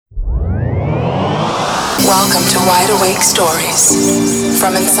Welcome to Wide Awake Stories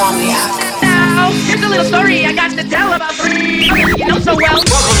from Insomniac. Now, here's a little story I got to tell about three you know so well.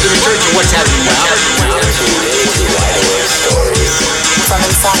 Welcome to the Church of What's Happening Now. From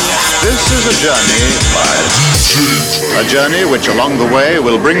Insomniac. This is a journey which along the way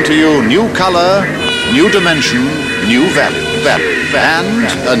will bring to you new color, new dimension, new value, and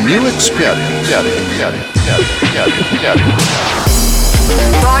a new experience.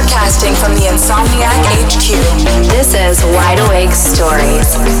 Broadcasting from the Insomniac HQ. This is Wide Awake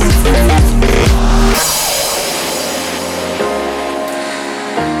Stories.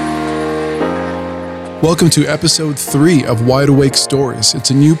 Welcome to episode 3 of Wide Awake Stories. It's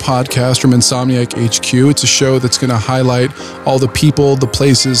a new podcast from Insomniac HQ. It's a show that's going to highlight all the people, the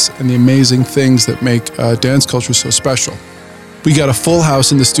places, and the amazing things that make dance culture so special. We got a full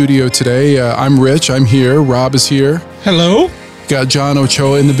house in the studio today. I'm Rich. I'm here. Rob is here. Hello. Got John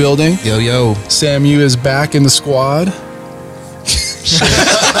Ochoa in the building. Yo, yo. Sam Yu is back in the squad. Come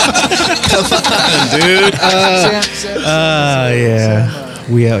on, dude. Yeah.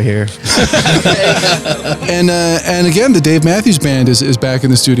 We out here. And again, the Dave Matthews Band is back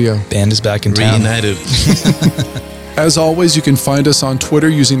in the studio. Band is back in town. Reunited. As always, you can find us on Twitter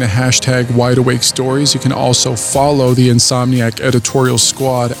using the hashtag WideAwakeStories. You can also follow the Insomniac editorial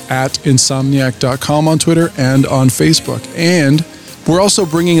squad at insomniac.com on Twitter and on Facebook. And we're also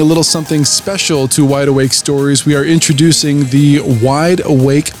bringing a little something special to Wide Awake Stories. We are introducing the Wide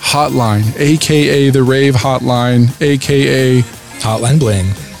Awake Hotline, a.k.a. the Rave Hotline, a.k.a. Hotline Bling.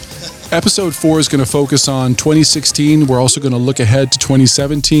 Episode 4 is going to focus on 2016. We're also going to look ahead to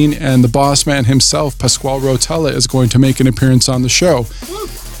 2017, and the boss man himself, Pasquale Rotella, is going to make an appearance on the show.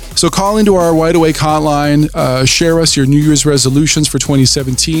 So call into our Wide Awake hotline, share us your New Year's resolutions for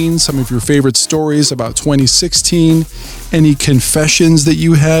 2017, some of your favorite stories about 2016, any confessions that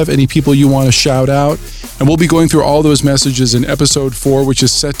you have, any people you want to shout out, and we'll be going through all those messages in episode 4, which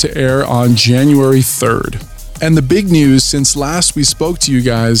is set to air on January 3rd. And the big news, since last we spoke to you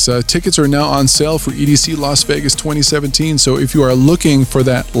guys, tickets are now on sale for EDC Las Vegas 2017. So if you are looking for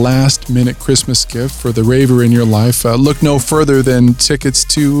that last-minute Christmas gift for the raver in your life, look no further than tickets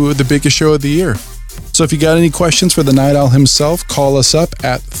to the biggest show of the year. So if you got any questions for the Night Owl himself, call us up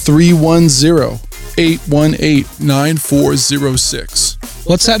at 310-818-9406.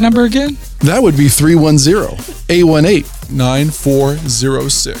 What's that number again? That would be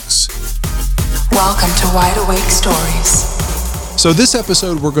 310-818-9406. Welcome to Wide Awake Stories. So this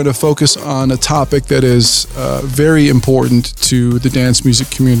episode, we're going to focus on a topic that is very important to the dance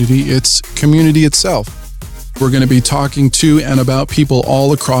music community. It's community itself. We're going to be talking to and about people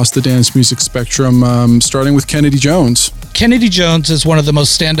all across the dance music spectrum, starting with Kennedy Jones. Kennedy Jones is one of the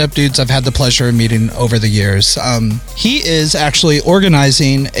most stand-up dudes I've had the pleasure of meeting over the years. He is actually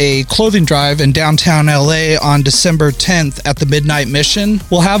organizing a clothing drive in downtown LA on December 10th at the Midnight Mission.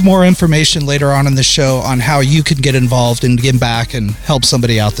 We'll have more information later on in the show on how you can get involved and give back and help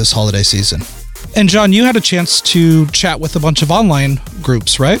somebody out this holiday season. And John, you had a chance to chat with a bunch of online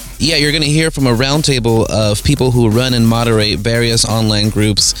groups, right? Yeah, you're going to hear from a roundtable of people who run and moderate various online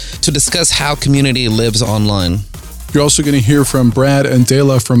groups to discuss how community lives online. You're also going to hear from Brad and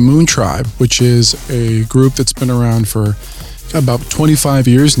Dela from Moon Tribe, which is a group that's been around for about 25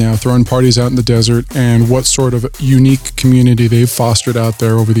 years now, throwing parties out in the desert, and what sort of unique community they've fostered out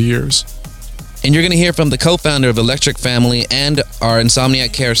there over the years. And you're going to hear from the co-founder of Electric Family and our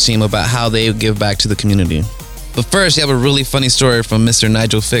Insomniac Cares team about how they give back to the community. But first, you have a really funny story from Mr.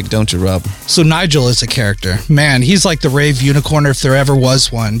 Nigel Fick, don't you, Rob? So Nigel is a character. Man, he's like the rave unicorn if there ever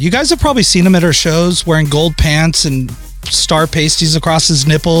was one. You guys have probably seen him at our shows wearing gold pants and star pasties across his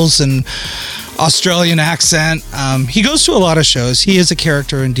nipples and Australian accent. He goes to a lot of shows. He is a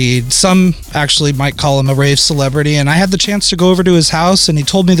character indeed. Some actually might call him a rave celebrity, and I had the chance to go over to his house, and he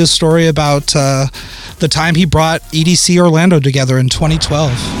told me this story about the time he brought EDC Orlando together in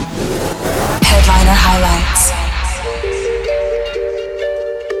 2012. Headliner highlights.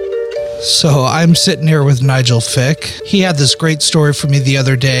 So I'm sitting here with Nigel Fick. He had this great story for me the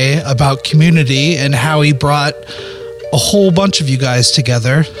other day about community and how he brought a whole bunch of you guys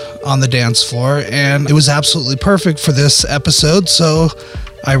together on the dance floor, and it was absolutely perfect for this episode, so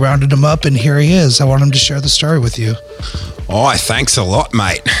I rounded him up and here he is. I want him to share the story with you. Oh, thanks a lot,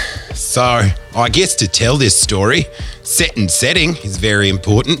 mate. So, I guess to tell this story, set and setting is very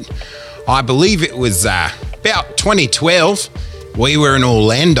important. I believe it was about 2012. We were in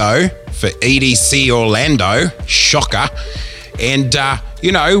Orlando for EDC Orlando, shocker. And,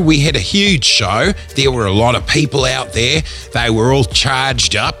 we had a huge show. There were a lot of people out there. They were all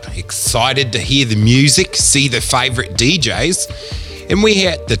charged up, excited to hear the music, see their favourite DJs. And we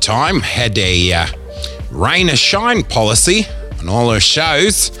at the time had a rain or shine policy on all her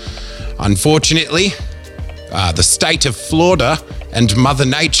shows. Unfortunately, the state of Florida and Mother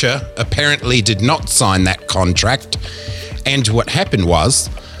Nature apparently did not sign that contract. And what happened was,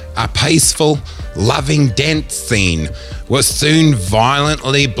 a peaceful, loving dance scene was soon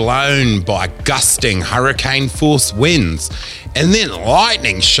violently blown by gusting hurricane-force winds. And then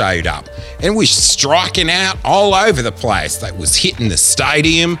lightning showed up and was striking out all over the place. That was hitting the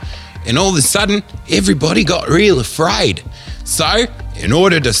stadium, and all of a sudden, everybody got real afraid. So, in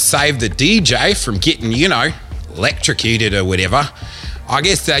order to save the DJ from getting, electrocuted or whatever, I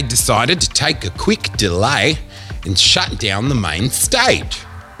guess they decided to take a quick delay and shut down the main stage.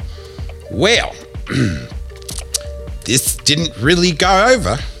 Well, this didn't really go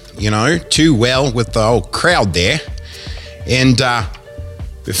over, too well with the whole crowd there. And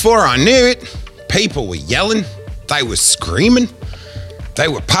before I knew it, people were yelling, they were screaming, they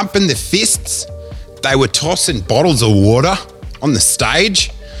were pumping their fists, they were tossing bottles of water on the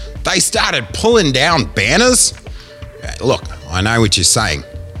stage, they started pulling down banners. Look, I know what you're saying.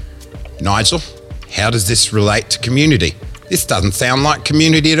 Nigel, how does this relate to Community? This doesn't sound like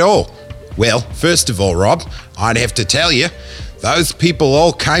Community at all. Well, first of all, Rob, I'd have to tell you, those people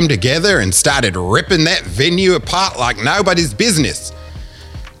all came together and started ripping that venue apart like nobody's business.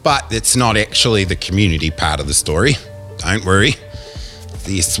 But it's not actually the Community part of the story. Don't worry.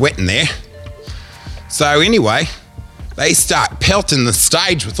 You're sweating there. So anyway, they start pelting the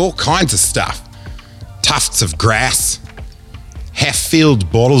stage with all kinds of stuff. Tufts of grass,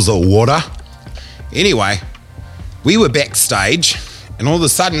 half-filled bottles of water. Anyway, we were backstage, and all of a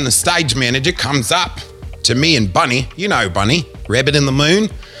sudden the stage manager comes up to me and Bunny. You know Bunny, Rabbit in the Moon.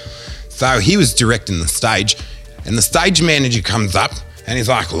 So he was directing the stage, and the stage manager comes up and he's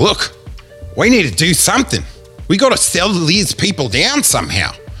like, look, we need to do something. We got to settle these people down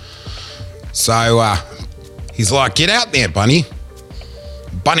somehow. So he's like, get out there, Bunny.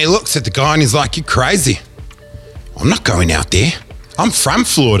 Bunny looks at the guy and he's like, you're crazy. I'm not going out there. I'm from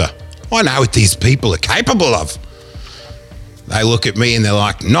Florida. I know what these people are capable of. They look at me and they're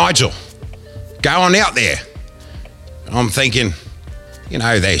like, Nigel, go on out there. And I'm thinking,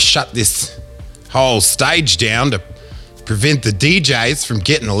 they shut this whole stage down to prevent the DJs from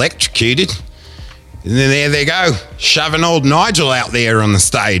getting electrocuted. And then there they go, shoving old Nigel out there on the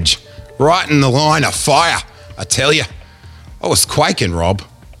stage, right in the line of fire. I tell you, I was quaking, Rob.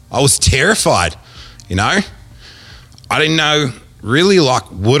 I was terrified, I didn't know really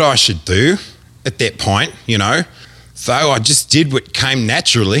what I should do at that point, So I just did what came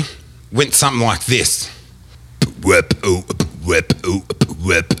naturally. Went something like this.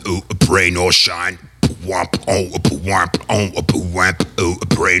 Rain or shine.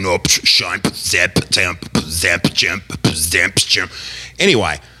 Brain up, shine, zap, jump.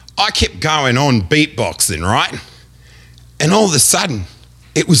 Anyway, I kept going on beatboxing, right? And all of a sudden,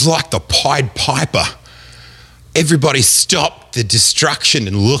 it was like the Pied Piper. Everybody stopped the destruction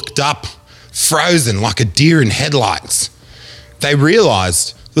and looked up, frozen like a deer in headlights. They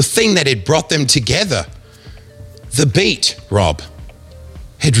realised the thing that had brought them together, the beat, Rob,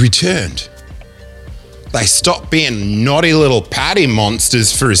 had returned. They stopped being naughty little party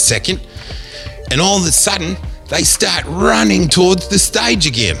monsters for a second, and all of a sudden, they start running towards the stage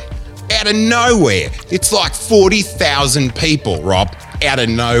again. Out of nowhere. It's like 40,000 people, Rob, out of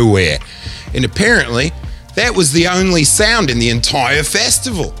nowhere. And apparently, that was the only sound in the entire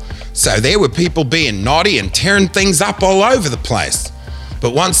festival. So there were people being naughty and tearing things up all over the place.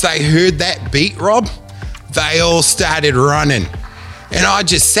 But once they heard that beat, Rob, they all started running. And I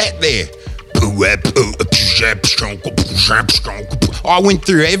just sat there. I went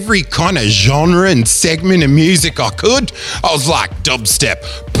through every kind of genre and segment of music I could. I was like dubstep.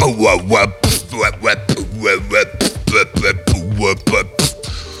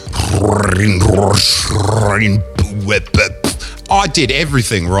 I did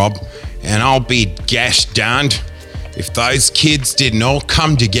everything, Rob, and I'll be gosh darned if those kids didn't all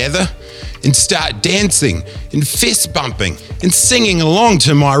come together and start dancing and fist bumping and singing along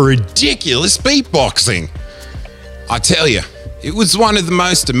to my ridiculous beatboxing. I tell you, it was one of the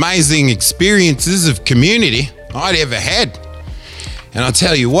most amazing experiences of Community I'd ever had. And I'll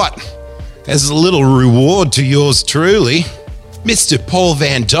tell you what, as a little reward to yours truly, Mr. Paul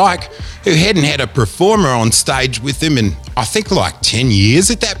Van Dyke, who hadn't had a performer on stage with him in, I think, like 10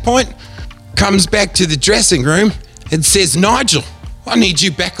 years at that point, comes back to the dressing room and says, Nigel, I need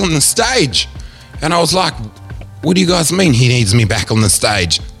you back on the stage. And I was like, what do you guys mean he needs me back on the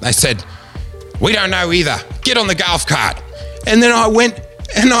stage? They said, we don't know either. Get on the golf cart. And then I went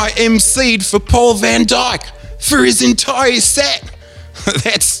and I emceed for Paul Van Dyke for his entire set.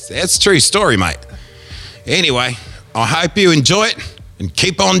 That's true story, mate. Anyway, I hope you enjoy it and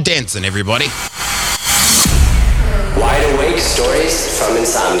keep on dancing, everybody. Wide Awake Stories from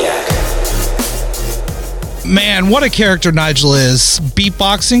Insomniac. Man, what a character Nigel is.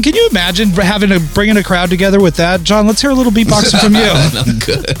 Beatboxing. Can you imagine bringing a crowd together with that? John, let's hear a little beatboxing from you. I'm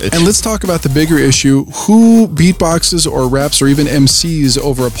good. And let's talk about the bigger issue. Who beatboxes or raps or even MCs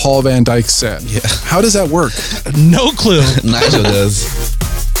over a Paul Van Dyke set? Yeah. How does that work? No clue. Nigel does.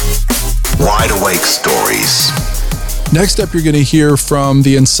 Wide Awake Stories. Next up, you're going to hear from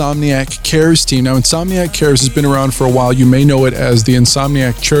the Insomniac Cares team. Now, Insomniac Cares has been around for a while. You may know it as the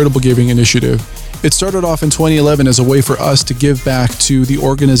Insomniac Charitable Giving Initiative. It started off in 2011 as a way for us to give back to the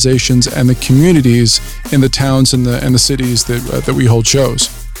organizations and the communities in the towns and the cities that we hold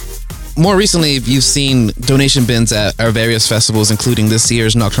shows. More recently, you've seen donation bins at our various festivals, including this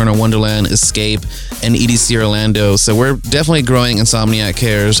year's Nocturnal Wonderland, Escape, and EDC Orlando. So we're definitely growing Insomniac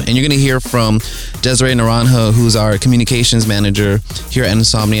Cares. And you're going to hear from Desiree Naranjo, who's our communications manager here at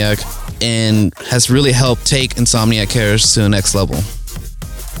Insomniac, and has really helped take Insomniac Cares to the next level.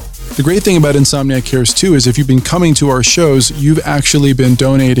 The great thing about Insomniac Cares too is if you've been coming to our shows, you've actually been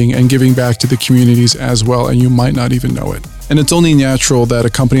donating and giving back to the communities as well, and you might not even know it. And it's only natural that a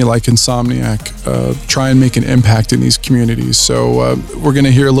company like Insomniac try and make an impact in these communities. So we're going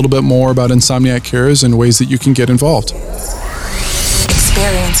to hear a little bit more about Insomniac Cares and ways that you can get involved.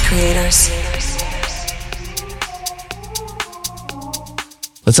 Experience creators.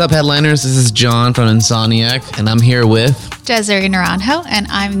 What's up, headliners? This is John from Insomniac, and I'm here with Desiree Naranjo, and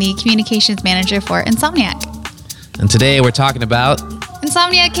I'm the communications manager for Insomniac. And today we're talking about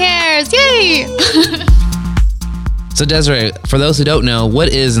Insomniac Cares! Yay! So Desiree, for those who don't know, what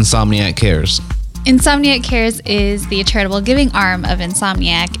is Insomniac Cares? Insomniac Cares is the charitable giving arm of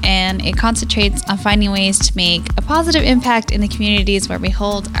Insomniac, and it concentrates on finding ways to make a positive impact in the communities where we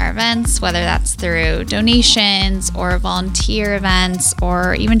hold our events, whether that's through donations or volunteer events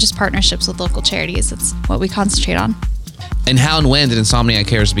or even just partnerships with local charities. That's what we concentrate on. And how and when did Insomniac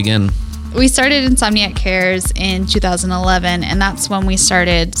Cares begin? We started Insomniac Cares in 2011, and that's when we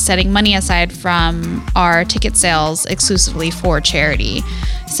started setting money aside from our ticket sales exclusively for charity.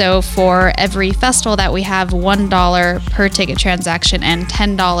 So for every festival that we have, $1 per ticket transaction and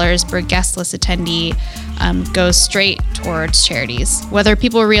 $10 per guest list attendee goes straight towards charities. Whether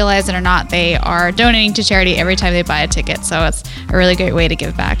people realize it or not, they are donating to charity every time they buy a ticket. So it's a really great way to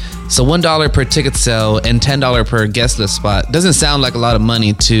give back. So $1 per ticket sale and $10 per guest list spot doesn't sound like a lot of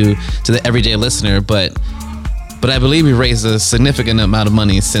money to the everyday listener, but I believe we raised a significant amount of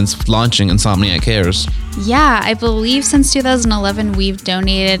money since launching Insomniac Cares. Yeah, I believe since 2011 we've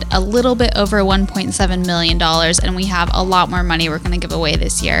donated a little bit over $1.7 million, and we have a lot more money we're going to give away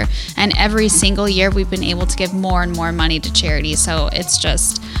this year. And every single year we've been able to give more and more money to charity. So it's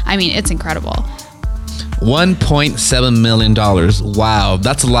just, it's incredible. $1.7 million. Wow,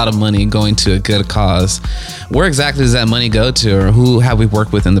 that's a lot of money going to a good cause. Where exactly does that money go to, or who have we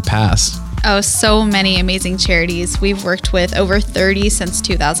worked with in the past? Oh, so many amazing charities. We've worked with over 30 since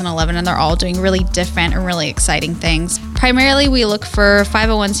 2011, and they're all doing really different and really exciting things. Primarily, we look for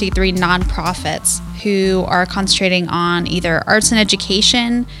 501c3 nonprofits who are concentrating on either arts and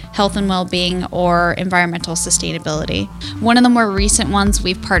education, health and well-being, or environmental sustainability. One of the more recent ones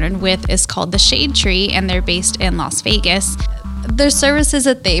we've partnered with is called The Shade Tree, and they're based in Las Vegas. The services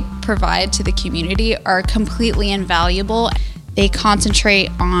that they provide to the community are completely invaluable. They concentrate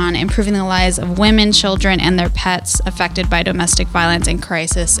on improving the lives of women, children, and their pets affected by domestic violence and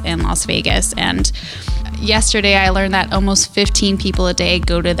crisis in Las Vegas. And yesterday I learned that almost 15 people a day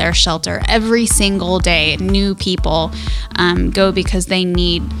go to their shelter. Every single day, new people go because they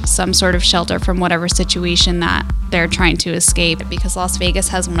need some sort of shelter from whatever situation that they're trying to escape, because Las Vegas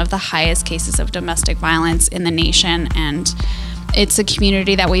has one of the highest cases of domestic violence in the nation, and it's a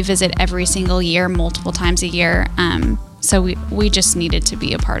community that we visit every single year, multiple times a year. So we just needed to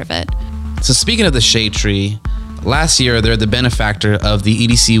be a part of it. So speaking of the Shade Tree, last year they're the benefactor of the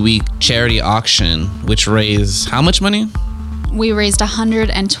EDC Week charity auction, which raised how much money? We raised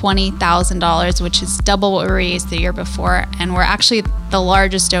 $120,000, which is double what we raised the year before. And we're actually the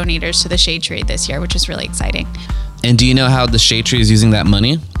largest donators to the Shade Tree this year, which is really exciting. And do you know how the Shade Tree is using that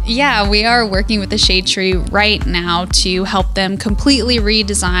money? Yeah, we are working with the Shade Tree right now to help them completely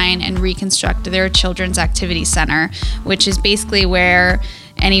redesign and reconstruct their children's activity center, which is basically where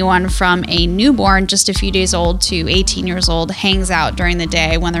anyone from a newborn, just a few days old, to 18 years old hangs out during the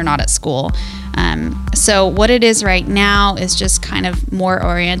day when they're not at school. So what it is right now is just kind of more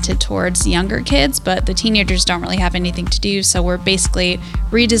oriented towards younger kids, but the teenagers don't really have anything to do. So we're basically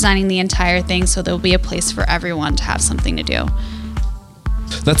redesigning the entire thing so there'll be a place for everyone to have something to do.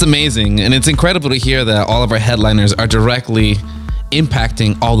 That's amazing. And it's incredible to hear that all of our headliners are directly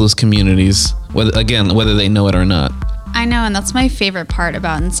impacting all those communities, whether they know it or not. I know, and that's my favorite part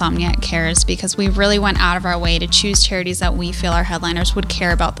about Insomniac Cares, because we really went out of our way to choose charities that we feel our headliners would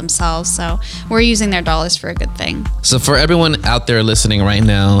care about themselves. So we're using their dollars for a good thing. So for everyone out there listening right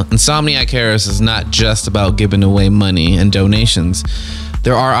now, Insomniac Cares is not just about giving away money and donations.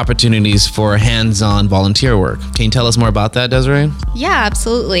 There are opportunities for hands-on volunteer work. Can you tell us more about that, Desiree? Yeah,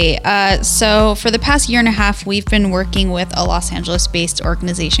 absolutely. So for the past year and a half, we've been working with a Los Angeles-based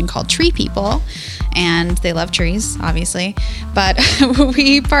organization called Tree People, and they love trees, obviously. But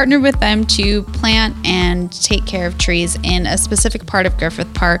we partnered with them to plant and take care of trees in a specific part of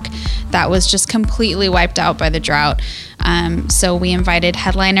Griffith Park that was just completely wiped out by the drought. So we invited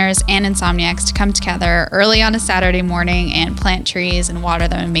headliners and Insomniacs to come together early on a Saturday morning and plant trees and water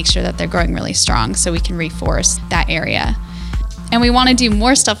them and make sure that they're growing really strong so we can reforest that area. And we want to do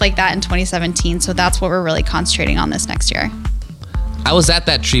more stuff like that in 2017, so that's what we're really concentrating on this next year. I was at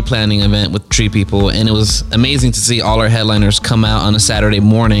that tree planting event with Tree People, and it was amazing to see all our headliners come out on a Saturday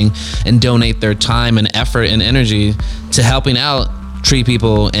morning and donate their time and effort and energy to helping out Tree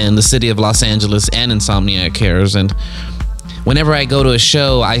People and the city of Los Angeles and Insomniac Cares. And whenever I go to a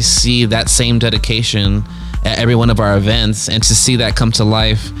show, I see that same dedication at every one of our events, and to see that come to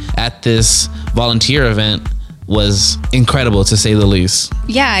life at this volunteer event was incredible, to say the least.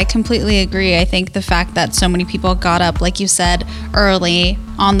 Yeah, I completely agree. I think the fact that so many people got up, like you said, early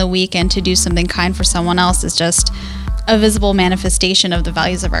on the weekend to do something kind for someone else is just a visible manifestation of the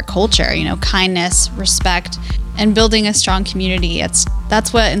values of our culture, kindness, respect, and building a strong community.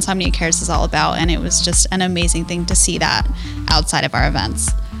 That's what Insomniac Cares is all about, and it was just an amazing thing to see that outside of our events.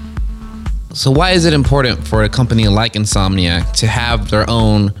 So why is it important for a company like Insomniac to have their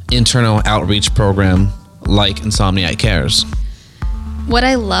own internal outreach program like Insomniac Cares? What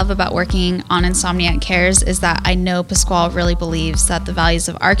I love about working on Insomniac Cares is that I know Pasquale really believes that the values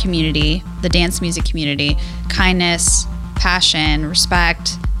of our community, the dance music community, kindness, passion,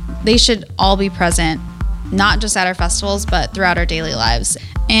 respect, they should all be present, not just at our festivals, but throughout our daily lives.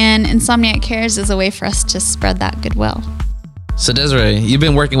 And Insomniac Cares is a way for us to spread that goodwill. So Desiree, you've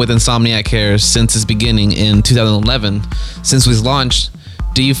been working with Insomniac Cares since its beginning in 2011. Since we've launched,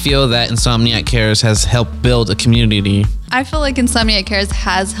 do you feel that Insomniac Cares has helped build a community? I feel like Insomniac Cares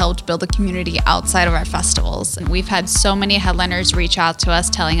has helped build a community outside of our festivals. And we've had so many headliners reach out to us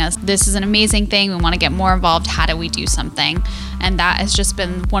telling us, this is an amazing thing, we want to get more involved, how do we do something? And that has just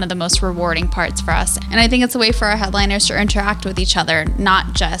been one of the most rewarding parts for us. And I think it's a way for our headliners to interact with each other,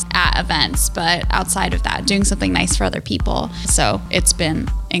 not just at events, but outside of that, doing something nice for other people. So it's been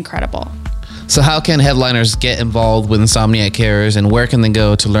incredible. So how can headliners get involved with Insomniac Cares, and where can they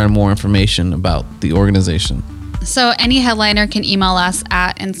go to learn more information about the organization? So any headliner can email us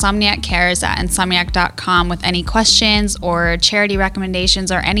at insomniaccares@insomniac.com with any questions or charity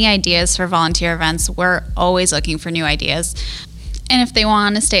recommendations or any ideas for volunteer events. We're always looking for new ideas. And if they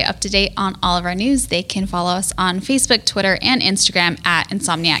want to stay up to date on all of our news, they can follow us on Facebook, Twitter, and Instagram at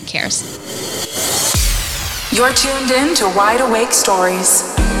Insomniac Cares. You're tuned in to Wide Awake Stories.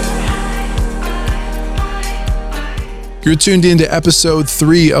 You're tuned into episode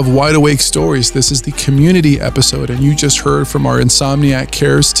 3 of Wide Awake Stories. This is the community episode, and you just heard from our Insomniac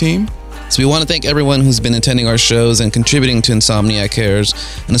Cares team. So we want to thank everyone who's been attending our shows and contributing to Insomniac Cares,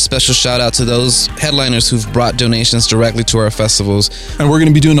 and a special shout out to those headliners who've brought donations directly to our festivals. And we're going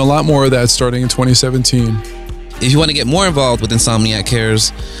to be doing a lot more of that starting in 2017. If you want to get more involved with Insomniac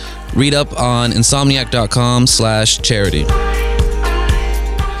Cares, read up on insomniac.com/charity.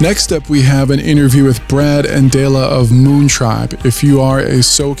 Next up, we have an interview with Brad and Dela of Moon Tribe. If you are a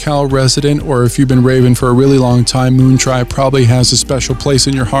SoCal resident, or if you've been raving for a really long time, Moon Tribe probably has a special place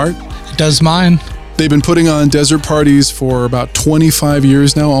in your heart. It does mine. They've been putting on desert parties for about 25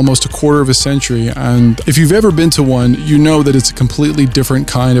 years now, almost a quarter of a century. And if you've ever been to one, you know that it's a completely different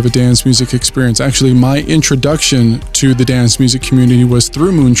kind of a dance music experience. Actually, my introduction to the dance music community was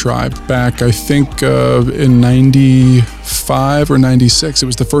through Moon Tribe back, I think, in 95 or 96. It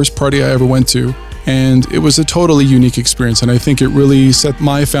was the first party I ever went to. And it was a totally unique experience, and I think it really set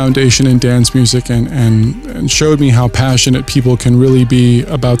my foundation in dance music and showed me how passionate people can really be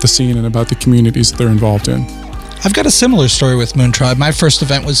about the scene and about the communities that they're involved in. I've got a similar story with Moon Tribe. My first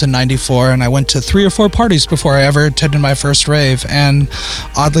event was in 94, and I went to 3 or 4 parties before I ever attended my first rave. And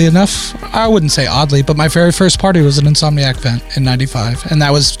oddly enough, I wouldn't say oddly, but my very first party was an Insomniac event in 95, and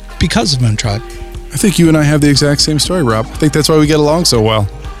that was because of Moon Tribe. I think you and I have the exact same story, Rob. I think that's why we get along so well.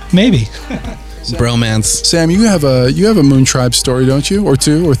 Maybe. Bromance. Sam, you have a Moon Tribe story, don't you? Or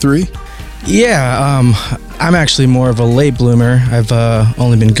 2 or 3? Yeah, I'm actually more of a late bloomer. I've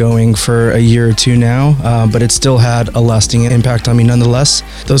only been going for a year or two now, but it still had a lasting impact on me nonetheless.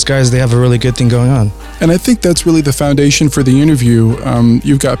 Those guys, they have a really good thing going on. And I think that's really the foundation for the interview.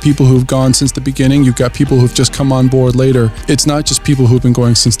 You've got people who've gone since the beginning. You've got people who've just come on board later. It's not just people who've been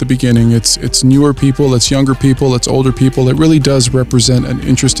going since the beginning. It's newer people, it's younger people, it's older people. It really does represent an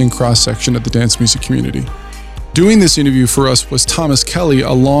interesting cross-section of the dance music community. Doing this interview for us was Thomas Kelly,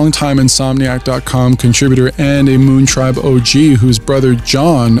 a longtime Insomniac.com contributor and a Moon Tribe OG whose brother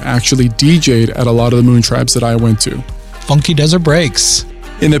John actually DJ'd at a lot of the Moon Tribes that I went to. Funky Desert Breaks.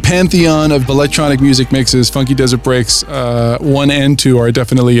 In the pantheon of electronic music mixes, Funky Desert Breaks 1 and 2 are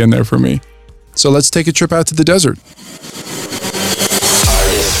definitely in there for me. So let's take a trip out to the desert.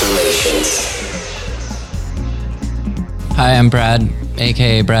 Artist relations. Hi, I'm Brad,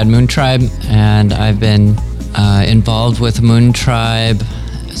 aka Brad Moon Tribe, and I've been involved with Moon Tribe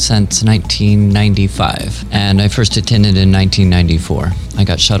since 1995, and I first attended in 1994. I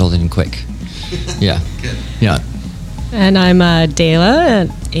got shuttled in quick. Yeah. Good. Yeah. And I'm Dela,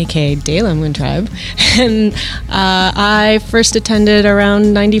 aka Dela Moon Tribe, and I first attended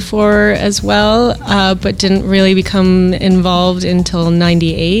around 94 as well, but didn't really become involved until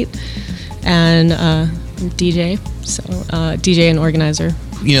 98, and DJ, so DJ and organizer.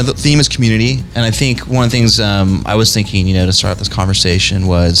 You know, the theme is community, and I think one of the things I was thinking, to start this conversation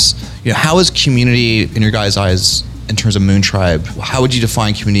was, how is community in your guys' eyes in terms of Moon Tribe? How would you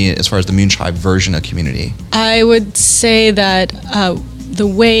define community as far as the Moon Tribe version of community? I would say that the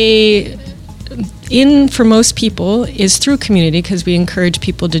way in for most people is through community, because we encourage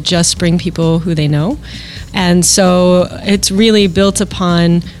people to just bring people who they know. And so it's really built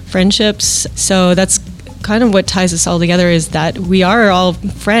upon friendships. So that's kind of what ties us all together, is that we are all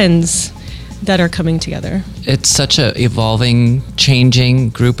friends that are coming together. It's such a evolving, changing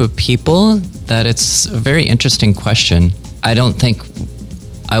group of people that it's a very interesting question. I don't think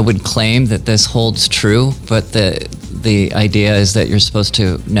I would claim that this holds true, but the idea is that you're supposed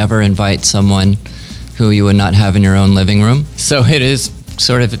to never invite someone who you would not have in your own living room. So it is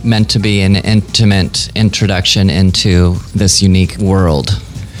sort of meant to be an intimate introduction into this unique world.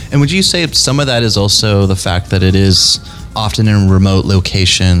 And would you say some of that is also the fact that it is often in remote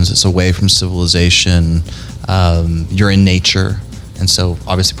locations, it's away from civilization, you're in nature, and so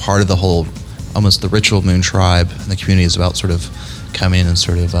obviously part of the whole, almost the ritual Moon Tribe and the community is about sort of coming and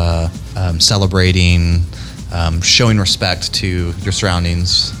sort of celebrating, showing respect to your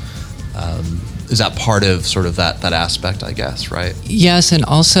surroundings. Is that part of sort of that aspect, I guess, right? Yes, and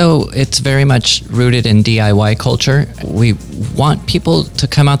also it's very much rooted in DIY culture. We want people to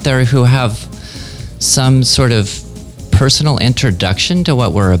come out there who have some sort of personal introduction to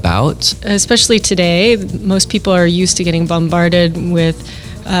what we're about. Especially today, most people are used to getting bombarded with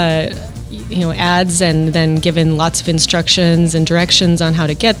ads and then given lots of instructions and directions on how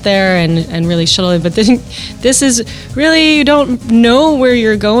to get there and really shuttle it. But this is really, you don't know where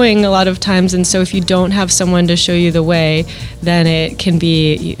you're going a lot of times, and so if you don't have someone to show you the way, then it can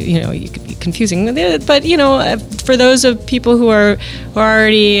be, you could be confusing. But for those of people who are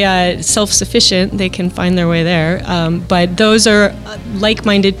already self-sufficient, they can find their way there. But those are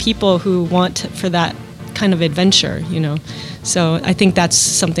like-minded people who want for that kind of adventure, So I think that's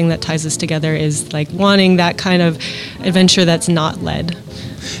something that ties us together, is like wanting that kind of adventure that's not led.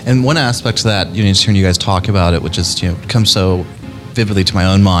 And one aspect to that, just hearing you guys talk about it, which is, comes so vividly to my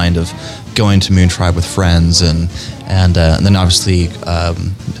own mind, of going to Moon Tribe with friends and then obviously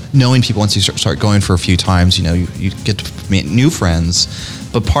knowing people. Once you start going for a few times, you get to meet new friends.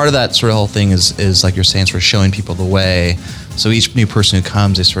 But part of that sort of whole thing is like you're saying, sort of showing people the way. So each new person who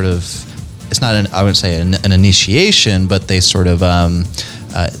comes, they sort of, it's not I wouldn't say an initiation, but they sort of,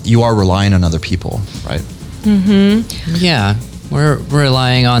 you are relying on other people, right? Mm-hmm. Yeah, we're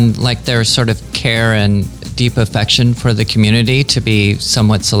relying on their sort of care and deep affection for the community to be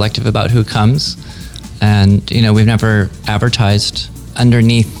somewhat selective about who comes. And, we've never advertised.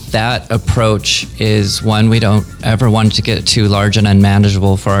 Underneath that approach is one, we don't ever want to get too large and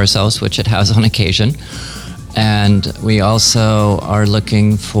unmanageable for ourselves, which it has on occasion. And we also are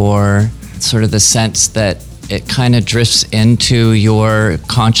looking for sort of the sense that it kind of drifts into your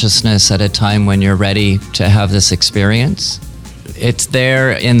consciousness at a time when you're ready to have this experience. It's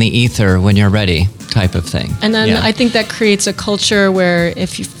there in the ether when you're ready, type of thing. And then I think that creates a culture where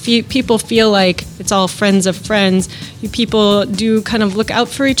if people feel like it's all friends of friends, people do kind of look out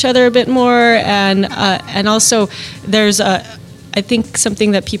for each other a bit more, and also there's I think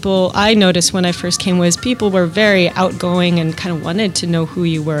something that I noticed when I first came was people were very outgoing and kind of wanted to know who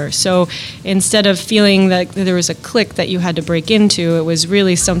you were. So instead of feeling that there was a clique that you had to break into, it was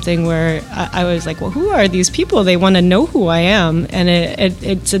really something where I was like, well, who are these people? They want to know who I am. And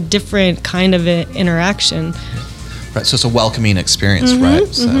it's a different kind of interaction. Right, so it's a welcoming experience, right?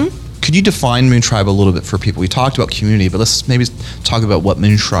 So, could you define Moon Tribe a little bit for people? We talked about community, but let's maybe talk about what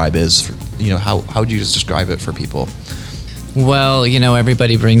Moon Tribe is. How would you just describe it for people? Well,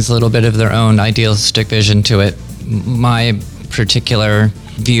 everybody brings a little bit of their own idealistic vision to it. My particular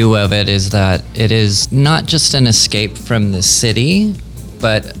view of it is that it is not just an escape from the city,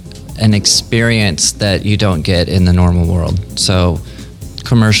 but an experience that you don't get in the normal world. So,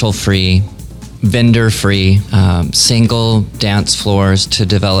 commercial-free, vendor-free, single dance floors to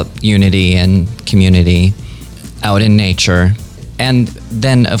develop unity and community out in nature. And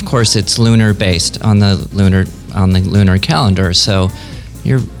then, of course, it's lunar-based on the lunar calendar. So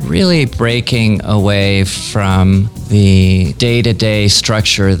you're really breaking away from the day-to-day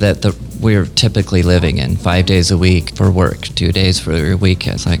structure that we're typically living in, 5 days a week for work, 2 days for your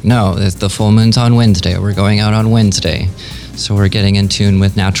weekend. It's like, no, the full moon's on Wednesday. We're going out on Wednesday. So we're getting in tune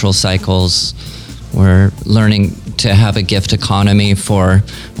with natural cycles. We're learning to have a gift economy or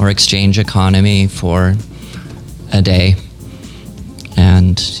exchange economy for a day.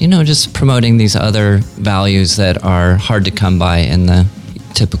 And, just promoting these other values that are hard to come by in the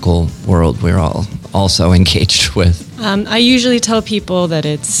typical world we're all also engaged with. I usually tell people that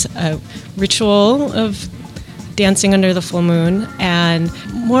it's a ritual of dancing under the full moon, and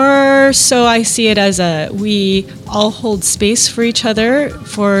more so I see it as we all hold space for each other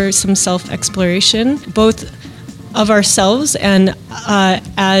for some self-exploration, both of ourselves and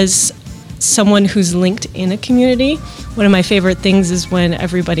as someone who's linked in a community. One of my favorite things is when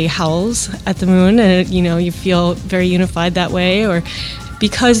everybody howls at the moon and you feel very unified that way, or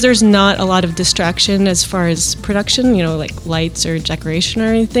because there's not a lot of distraction as far as production, like lights or decoration or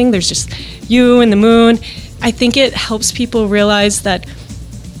anything. There's just you and the moon. I think it helps people realize that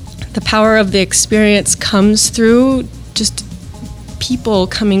the power of the experience comes through just people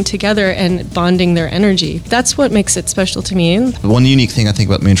coming together and bonding their energy. That's what makes it special to me. One unique thing I think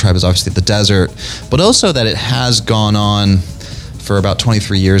about Moon Tribe is obviously the desert, but also that it has gone on for about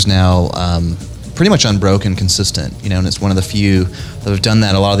 23 years now, pretty much unbroken, consistent, and it's one of the few that have done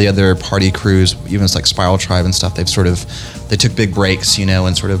that. A lot of the other party crews, even it's like Spiral Tribe and stuff, they took big breaks,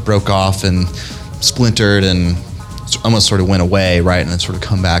 and sort of broke off and splintered and almost sort of went away, right, and then sort of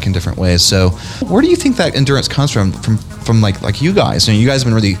come back in different ways. So where do you think that endurance comes from like you guys? You guys have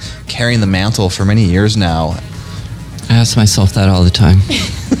been really carrying the mantle for many years now. I ask myself that all the time.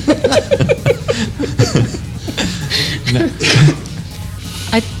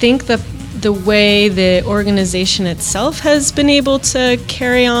 I think the way the organization itself has been able to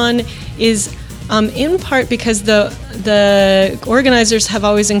carry on is in part because the organizers have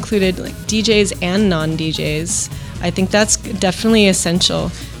always included like DJs and non-DJs. I think that's definitely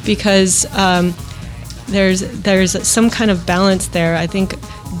essential because there's some kind of balance there. I think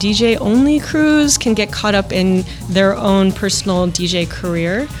DJ-only crews can get caught up in their own personal DJ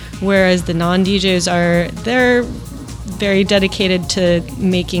career, whereas the non-DJs they're very dedicated to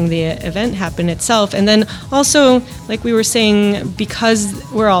making the event happen itself. And then also, like we were saying, because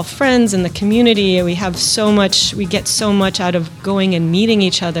we're all friends in the community, we get so much out of going and meeting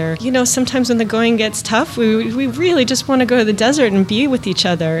each other. Sometimes when the going gets tough, we really just want to go to the desert and be with each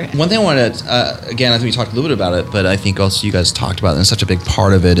other. One thing I wanted to, again, I think we talked a little bit about it, but I think also you guys talked about it, and such a big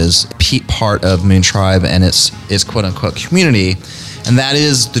part of it is part of Moon Tribe and its quote-unquote community. And that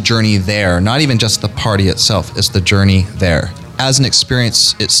is the journey there, not even just the party itself, it's the journey there. As an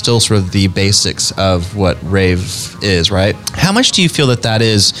experience, it's still sort of the basics of what rave is, right? How much do you feel that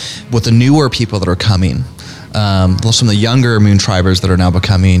is with the newer people that are coming? Some of the younger Moon Tribers that are now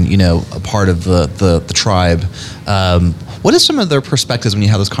becoming, a part of the tribe. What is some of their perspectives when you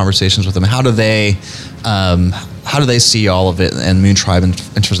have those conversations with them? How do they see all of it and Moon Tribe in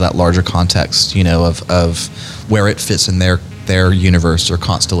terms of that larger context, of where it fits in their universe or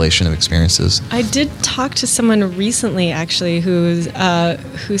constellation of experiences? I did talk to someone recently, actually, who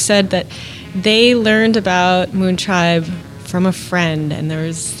said that they learned about Moon Tribe from a friend, and there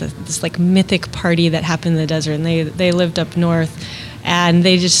was this like mythic party that happened in the desert, and they lived up north, and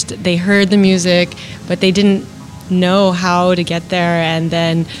they heard the music, but they didn't know how to get there, and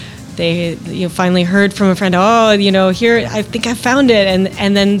then they finally heard from a friend, here, I think I found it,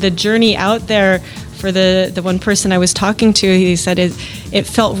 and then the journey out there for the one person I was talking to, he said it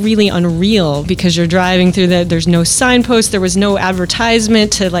felt really unreal because you're driving through there's no signpost, there was no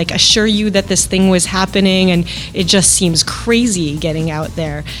advertisement to like assure you that this thing was happening, and it just seems crazy getting out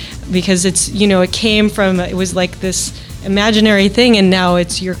there because it's, it was like this imaginary thing, and now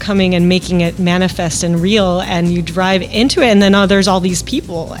you're coming and making it manifest and real, and you drive into it, and then there's all these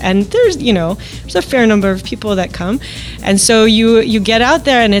people, and there's a fair number of people that come, and so you get out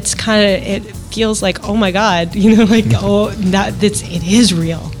there, and it's kind of, it feels like, oh my God, it is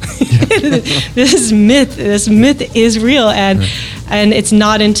real. This myth is real, and it's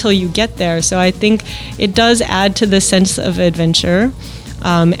not until you get there. So I think it does add to the sense of adventure.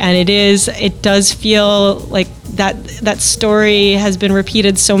 And it does feel like that story has been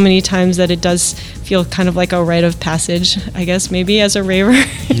repeated so many times that it does feel kind of like a rite of passage, I guess, maybe as a raver.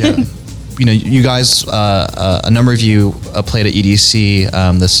 Yeah. You guys, a number of you played at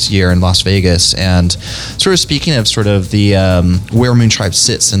EDC this year in Las Vegas, and sort of speaking of sort of the where Moontribe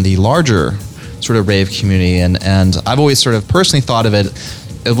sits in the larger sort of rave community, and I've always sort of personally thought of it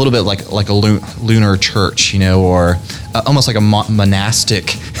a little bit like a lunar church, or almost like a monastic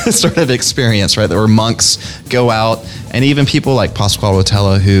sort of experience, right? Where monks go out, and even people like Pasquale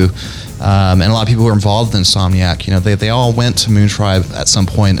Rotella, who, and a lot of people who are involved in Insomniac, they all went to Moontribe at some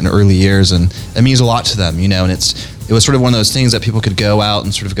point in early years, and it means a lot to them, and it was sort of one of those things that people could go out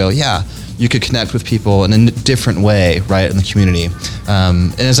and sort of go, yeah, you could connect with people in a different way, right, in the community.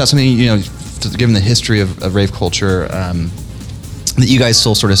 And is that something, given the history of rave culture, that you guys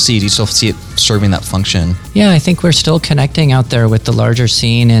still sort of see? Do you still see it serving that function? Yeah, I think we're still connecting out there with the larger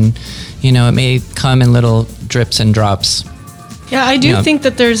scene, and it may come in little drips and drops. Yeah, I do think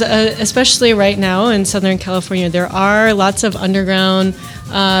that there's, especially right now in Southern California, there are lots of underground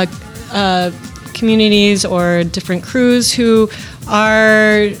communities or different crews who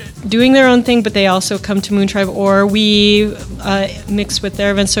are doing their own thing, but they also come to Moontribe, or we mix with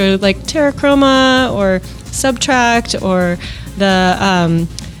their events. So like Terra Chroma or Subtract, or the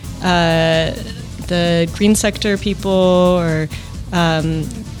Green Sector people, or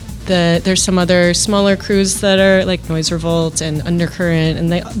there's some other smaller crews that are like Noise Revolt and Undercurrent,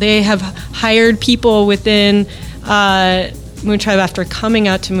 and they have hired people within Moontribe after coming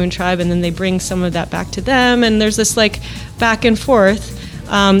out to Moontribe, and then they bring some of that back to them, and there's this like back and forth.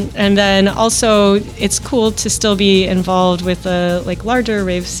 And then also it's cool to still be involved with a like larger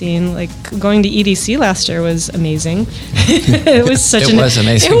rave scene. Like going to EDC last year was amazing. It was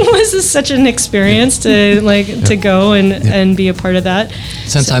amazing. It was such an experience to go and be a part of that.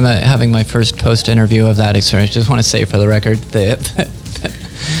 Since I'm having my first post interview of that experience, just want to say for the record that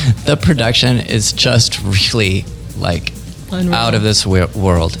the production is just really like unreal. Out of this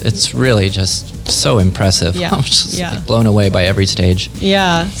world. It's really just so impressive. Yeah. I'm just like blown away by every stage.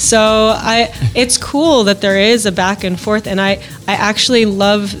 Yeah. So it's cool that there is a back and forth, and I actually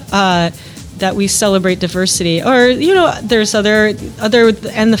love that we celebrate diversity. Or there's other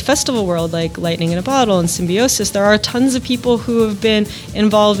and the festival world, like Lightning in a Bottle and Symbiosis. There are tons of people who have been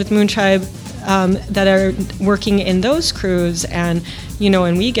involved with Moontribe that are working in those crews, and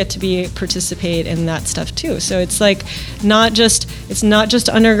and we get to participate in that stuff too. So it's like it's not just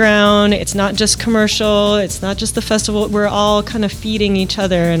underground, it's not just commercial, it's not just the festival. We're all kind of feeding each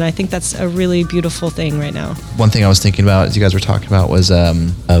other, and I think that's a really beautiful thing right now. One thing I was thinking about as you guys were talking about was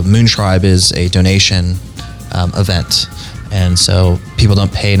Moontribe is a donation event. And so people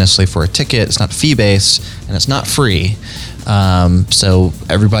don't pay necessarily for a ticket. It's not fee-based, and it's not free. So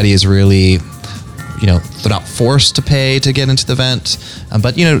everybody is really, they're not forced to pay to get into the event.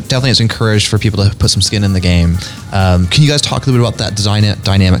 But, definitely it's encouraged for people to put some skin in the game. Can you guys talk a little bit about that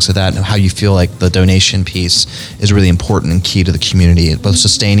dynamics of that, and how you feel like the donation piece is really important and key to the community, both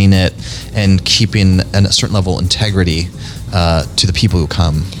sustaining it and keeping a certain level of integrity to the people who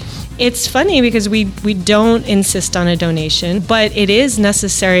come? It's funny because we don't insist on a donation, but it is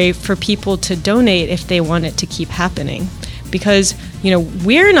necessary for people to donate if they want it to keep happening. Because,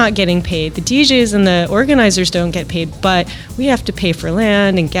 we're not getting paid. The DJs and the organizers don't get paid, but we have to pay for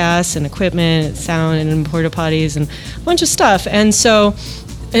land and gas and equipment and sound and porta potties and a bunch of stuff. And so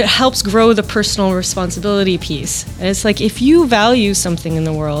it helps grow the personal responsibility piece. And it's like, if you value something in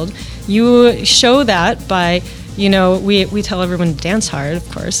the world, you show that by we tell everyone to dance hard, of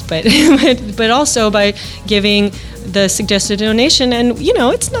course, but also by giving the suggested donation. And,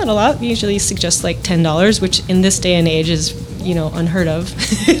 it's not a lot. We usually suggest like $10, which in this day and age is, unheard of.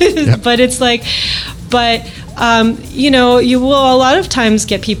 Yep. But it's like, you will a lot of times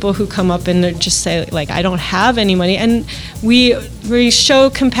get people who come up and just say, like, I don't have any money. And we show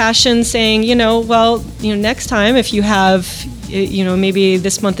compassion saying, next time if you have maybe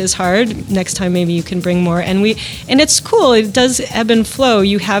this month is hard. Next time, maybe you can bring more. And it's cool. It does ebb and flow.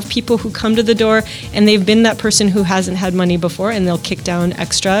 You have people who come to the door and they've been that person who hasn't had money before, and they'll kick down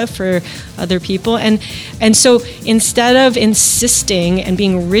extra for other people. And so instead of insisting and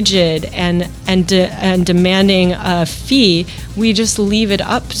being rigid and demanding a fee, we just leave it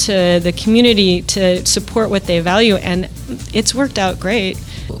up to the community to support what they value, and it's worked out great.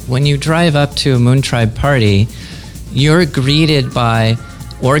 When you drive up to a Moon Tribe party, you're greeted by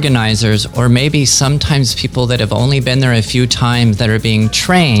organizers, or maybe sometimes people that have only been there a few times, that are being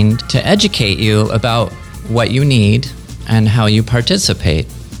trained to educate you about what you need and how you participate.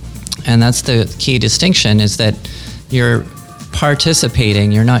 And that's the key distinction, is that you're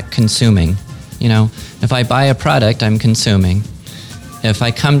participating, you're not consuming. If I buy a product, I'm consuming. If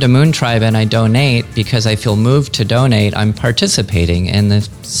I come to Moon Tribe and I donate because I feel moved to donate, I'm participating in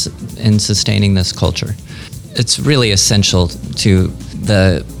sustaining this culture. It's really essential to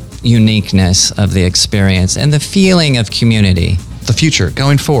the uniqueness of the experience and the feeling of community. The future,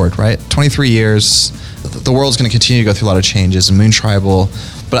 going forward, right? 23 years, the world's going to continue to go through a lot of changes, and Moon Tribe will.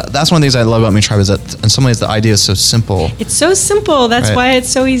 But that's one of the things I love about Moon Tribe, is that in some ways the idea is so simple. It's so simple. That's right. why it's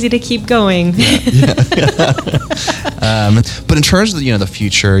so easy to keep going. But in terms of the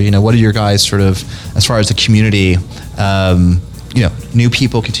future, what are your guys sort of, as far as the community? New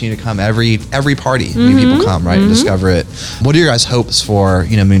people continue to come every party. New people come, right, and discover it. What are your guys' hopes for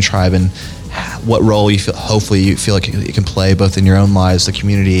Moon Tribe, and what role hopefully you feel like it can play both in your own lives, the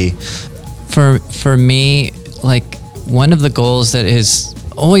community? For me, like, one of the goals that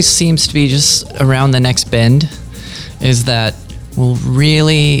always seems to be just around the next bend is that we'll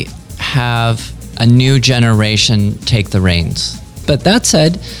really have a new generation take the reins. But that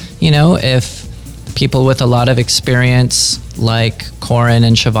said, if people with a lot of experience like Corin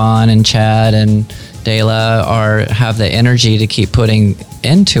and Siobhan and Chad and Dela have the energy to keep putting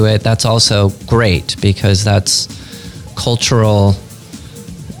into it, that's also great, because that's cultural,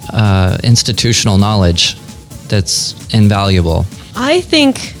 institutional knowledge that's invaluable. I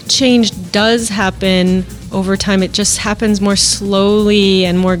think change does happen over time. It just happens more slowly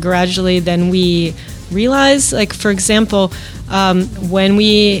and more gradually than we realize. Like, for example, when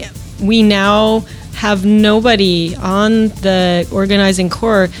we now have nobody on the organizing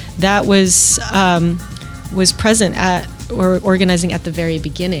core that was present at or organizing at the very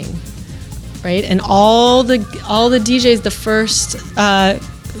beginning, right? And all the DJs, the first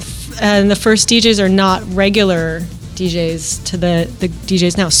DJs are not regular DJs to the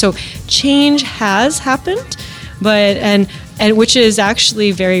DJs now. So change has happened, but and which is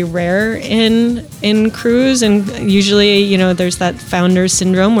actually very rare in crews, and usually there's that founder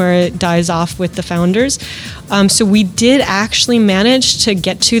syndrome where it dies off with the founders. So we did actually manage to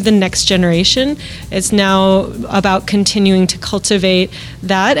get to the next generation. It's now about continuing to cultivate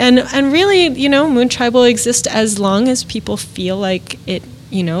that, and really Moon Tribe will exist as long as people feel like it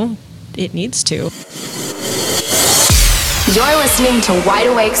it needs to. You're listening to Wide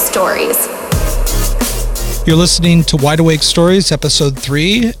Awake Stories. You're listening to Wide Awake Stories, Episode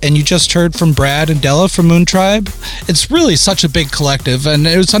 3, and you just heard from Brad and Dela from Moon Tribe. It's really such a big collective, and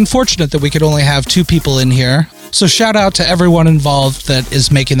it was unfortunate that we could only have 2 people in here. So shout out to everyone involved that is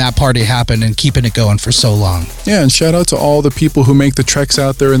making that party happen and keeping it going for so long. Yeah, and shout out to all the people who make the treks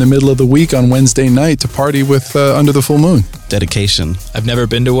out there in the middle of the week on Wednesday night to party with Under the Full Moon. Dedication. I've never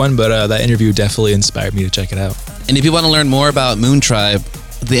been to one, but that interview definitely inspired me to check it out. And if you want to learn more about Moon Tribe,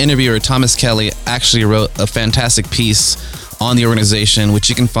 the interviewer, Thomas Kelly, actually wrote a fantastic piece on the organization, which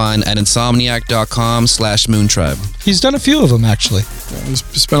you can find at insomniac.com/moontribe. He's done a few of them, actually. Yeah, he's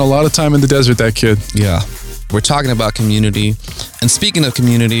spent a lot of time in the desert, that kid. Yeah. We're talking about community. And speaking of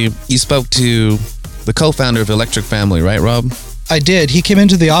community, you spoke to the co-founder of Electric Family, right, Rob? I did. He came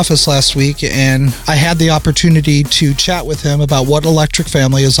into the office last week, and I had the opportunity to chat with him about what Electric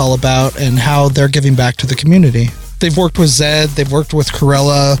Family is all about and how they're giving back to the community. They've worked with Zed, they've worked with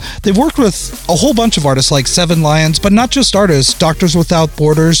Corella, they've worked with a whole bunch of artists like Seven Lions, but not just artists, Doctors Without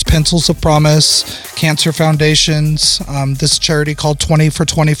Borders, Pencils of Promise, Cancer Foundations, this charity called 20 for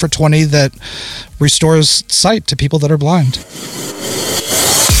 20 for 20 that restores sight to people that are blind.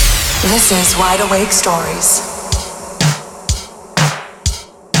 This is Wide Awake Stories.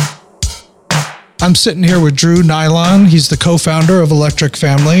 I'm sitting here with Drew Nylon. He's the co-founder of Electric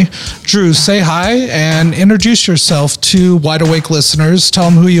Family. Drew, say hi and introduce yourself to Wide Awake listeners.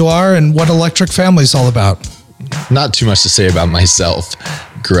 Tell them who you are and what Electric Family is all about. Not too much to say about myself.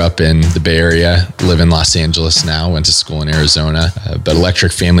 Grew up in the Bay Area, live in Los Angeles now, went to school in Arizona. But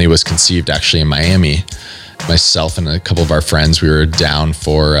Electric Family was conceived actually in Miami. Myself and a couple of our friends, we were down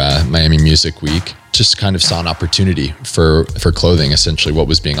for Miami Music Week. just kind of saw an opportunity for clothing. Essentially, what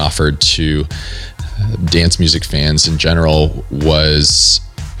was being offered to dance music fans in general was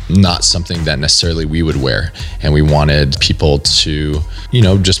not something that necessarily we would wear, and we wanted people to,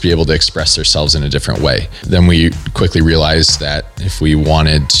 just be able to express themselves in a different way. Then we quickly realized that if we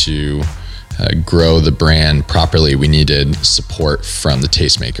wanted to grow the brand properly, we needed support from the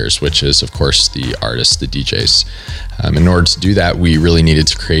tastemakers, which is of course the artists, the DJs. In order to do that, we really needed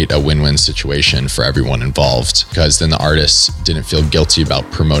to create a win-win situation for everyone involved, because then the artists didn't feel guilty about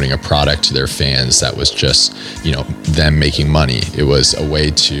promoting a product to their fans that was just, them making money. It was a way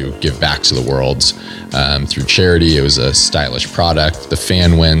to give back to the world through charity. It was a stylish product. The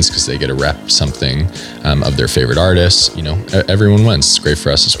fan wins because they get to rep something of their favorite artists. Everyone wins. It's great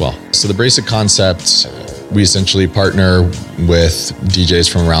for us as well. So the bracelet concept, we essentially partner with DJs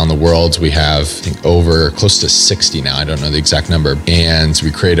from around the world. We have, I think, over close to 60 now. I don't know the exact number. And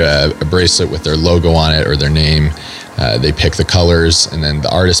we create a bracelet with their logo on it or their name. They pick the colors, and then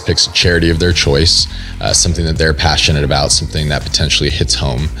the artist picks a charity of their choice, something that they're passionate about, something that potentially hits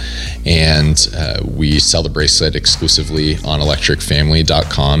home. And we sell the bracelet exclusively on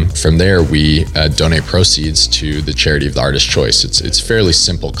electricfamily.com. From there, we donate proceeds to the charity of the artist's choice. It's a fairly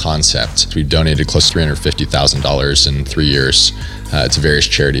simple concept. We donated close to $350,000 in 3 years to various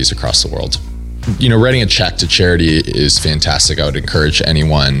charities across the world. Writing a check to charity is fantastic. I would encourage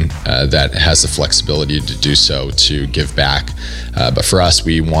anyone that has the flexibility to do so to give back. But for us,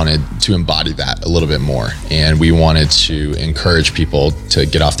 we wanted to embody that a little bit more. And we wanted to encourage people to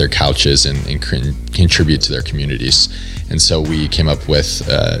get off their couches and contribute to their communities. And so we came up with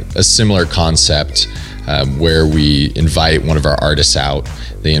a similar concept where we invite one of our artists out.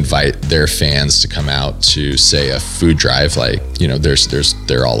 They invite their fans to come out to, say, a food drive.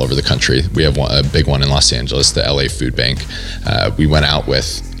 They're all over the country. We have a big one in Los Angeles, the LA Food Bank. We went out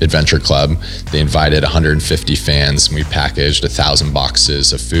with Adventure Club. They invited 150 fans, and we packaged 1,000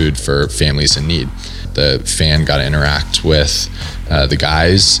 boxes of food for families in need. The fan got to interact with the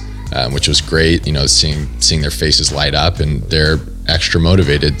guys, which was great. Seeing their faces light up, and they're extra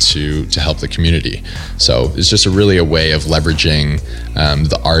motivated to help the community. So it's just really a way of leveraging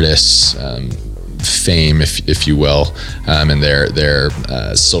the artists' fame, if you will, and their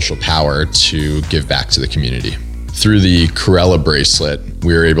social power to give back to the community. Through the Corella bracelet,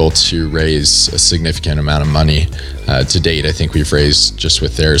 we were able to raise a significant amount of money. To date, I think we've raised just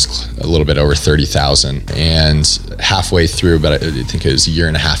with theirs a little bit over $30,000. And halfway through, but I think it was a year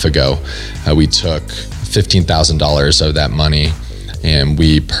and a half ago, we took $15,000 of that money and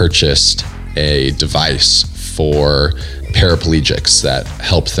we purchased a device for paraplegics that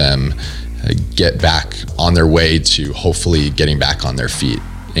help them get back on their way to hopefully getting back on their feet.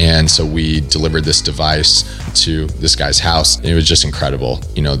 And so we delivered this device to this guy's house. It was just incredible.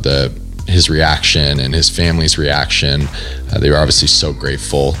 His reaction and his family's reaction, they were obviously so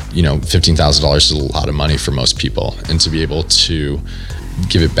grateful. $15,000 is a lot of money for most people. And to be able to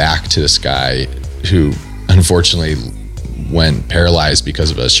give it back to this guy who unfortunately went paralyzed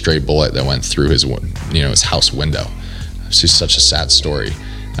because of a stray bullet that went through his house window. It's just such a sad story.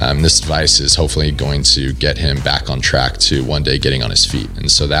 This device is hopefully going to get him back on track to one day getting on his feet.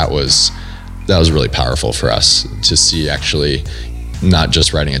 And so that was really powerful for us to see, actually not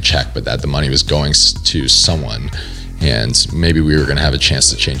just writing a check, but that the money was going to someone, and maybe we were going to have a chance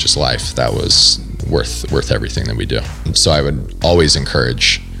to change his life. That was worth everything that we do. So I would always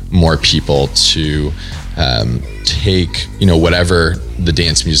encourage more people to take whatever the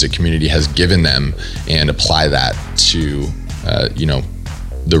dance music community has given them and apply that to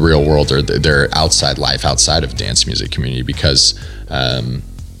the real world or their outside life outside of dance music community, because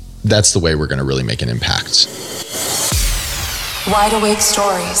that's the way we're going to really make an impact. Wide Awake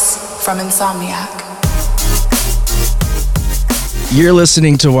Stories from Insomniac. You're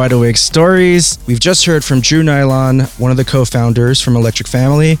listening to Wide Awake Stories. We've just heard from Drew Nylon, one of the co-founders from Electric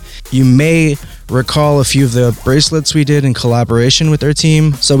Family. You may recall a few of the bracelets we did in collaboration with their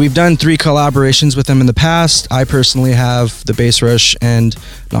team. So we've done 3 collaborations with them in the past. I personally have the Bass Rush and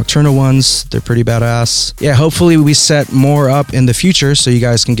Nocturna ones. They're pretty badass. Yeah, hopefully we set more up in the future so you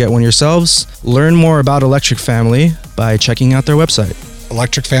guys can get one yourselves. Learn more about Electric Family by checking out their website.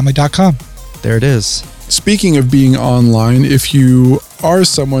 electricfamily.com. There it is. Speaking of being online, if you are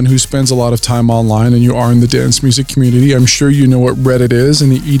someone who spends a lot of time online and you are in the dance music community, I'm sure you know what Reddit is and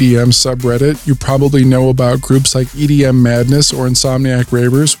the EDM subreddit. You probably know about groups like EDM Madness or Insomniac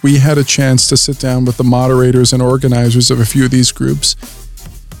Ravers. We had a chance to sit down with the moderators and organizers of a few of these groups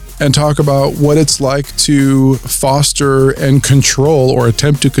and talk about what it's like to foster and control or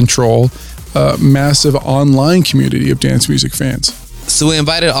attempt to control a massive online community of dance music fans. So we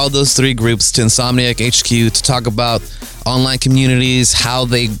invited all those three groups to Insomniac HQ to talk about online communities, how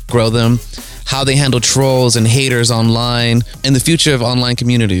they grow them, how they handle trolls and haters online, and the future of online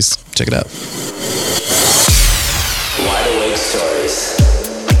communities. Check it out. Wide Awake Stories.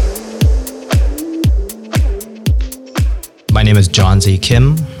 My name is John Z.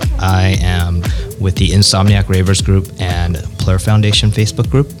 Kim. I am with the Insomniac Ravers group and Plur Foundation Facebook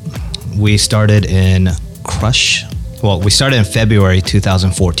group. We started in Crush. Well, we started in February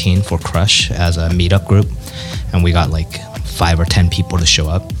 2014 for Crush as a meetup group, and we got like 5 or 10 people to show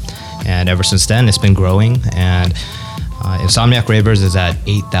up. And ever since then, it's been growing, and Insomniac Ravers is at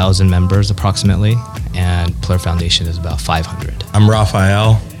 8,000 members approximately, and Plur Foundation is about 500. I'm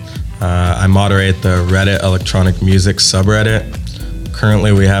Raphael. I moderate the Reddit electronic music subreddit.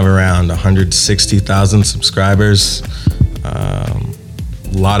 Currently, we have around 160,000 subscribers, a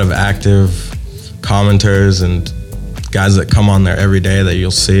lot of active commenters and guys that come on there every day that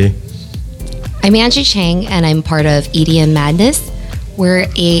you'll see. I'm Angie Chang, and I'm part of EDM Madness. We're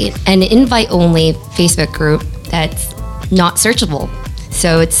an invite-only Facebook group that's not searchable.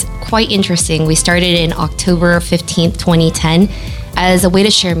 So it's quite interesting. We started in October 15th, 2010 as a way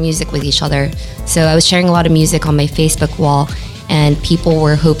to share music with each other. So I was sharing a lot of music on my Facebook wall, and people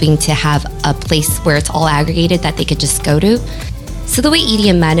were hoping to have a place where it's all aggregated that they could just go to. So the way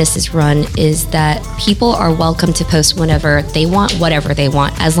EDM Madness is run is that people are welcome to post whenever they want, whatever they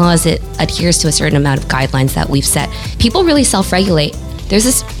want, as long as it adheres to a certain amount of guidelines that we've set. People really self-regulate. There's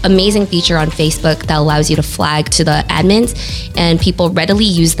this amazing feature on Facebook that allows you to flag to the admins, and people readily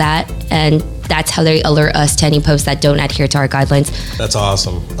use that, and that's how they alert us to any posts that don't adhere to our guidelines. That's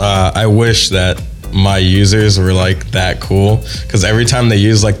awesome. I wish that my users were like that cool, because every time they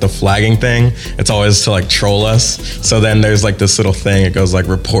use like the flagging thing, it's always to like troll us. So then there's like this little thing, it goes like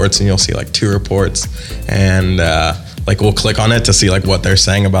reports, and you'll see like 2 reports, and like we'll click on it to see like what they're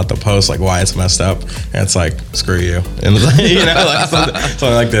saying about the post, like why it's messed up, and it's like screw you, and you know, like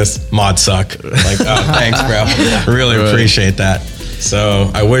something like this, mod suck, like oh thanks bro, really appreciate that.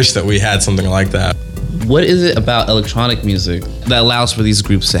 So I wish that we had something like that. What is it about electronic music that allows for these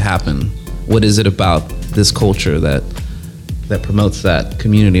groups to happen? What is it about this culture that promotes that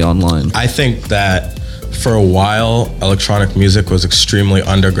community online? I think that for a while, electronic music was extremely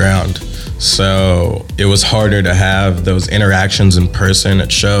underground. So it was harder to have those interactions in person at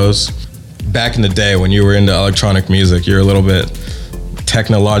shows. Back in the day when you were into electronic music, you're a little bit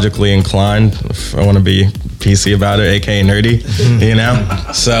technologically inclined, if I want to be PC about it, aka nerdy, you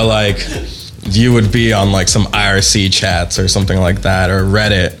know? So like, you would be on like some IRC chats or something like that, or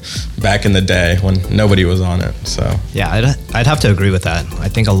Reddit back in the day when nobody was on it. So yeah, I'd have to agree with that. I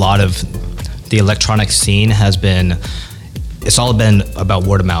think a lot of the electronic scene it's all been about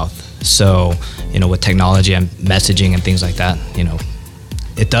word of mouth. So, you know, with technology and messaging and things like that, you know,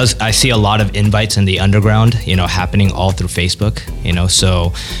 I see a lot of invites in the underground, you know, happening all through Facebook, you know,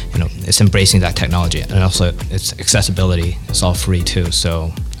 so, you know, it's embracing that technology, and also it's accessibility. It's all free too,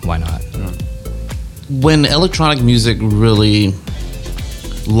 so why not? Yeah. When electronic music really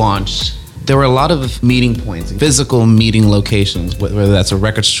launched, there were a lot of meeting points, physical meeting locations, whether that's a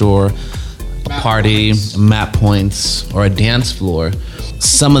record store, a party, map points, or a dance floor.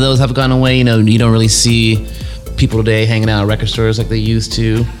 Some of those have gone away. You know, you don't really see people today hanging out at record stores like they used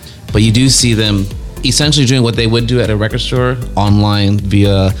to, but you do see them essentially doing what they would do at a record store online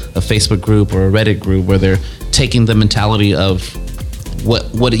via a Facebook group or a Reddit group, where they're taking the mentality of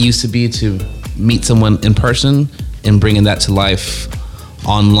what it used to be to meet someone in person and bringing that to life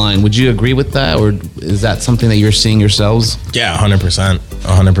online. Would you agree with that, or is that something that you're seeing yourselves? Yeah,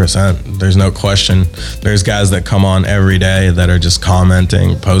 100%. There's no question. There's guys that come on every day that are just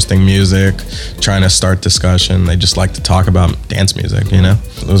commenting, posting music, trying to start discussion. They just like to talk about dance music, you know?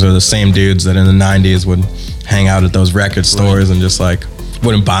 Those are the same dudes that in the 90s would hang out at those record stores and just like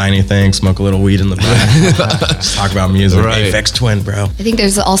wouldn't buy anything, smoke a little weed in the back, just talk about music. Right. Aphex Twin, bro. I think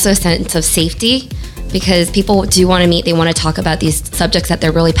there's also a sense of safety, because people do want to meet, they want to talk about these subjects that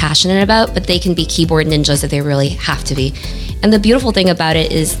they're really passionate about, but they can be keyboard ninjas if they really have to be. And the beautiful thing about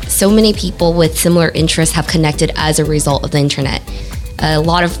it is so many people with similar interests have connected as a result of the internet. A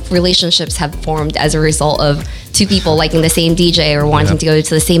lot of relationships have formed as a result of 2 people liking the same DJ or wanting to go to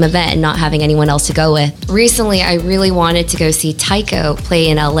the same event and not having anyone else to go with. Recently, I really wanted to go see Tycho play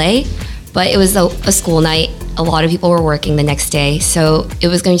in LA, but it was a school night. A lot of people were working the next day, so it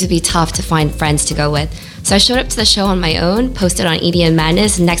was going to be tough to find friends to go with. So I showed up to the show on my own, posted on EDM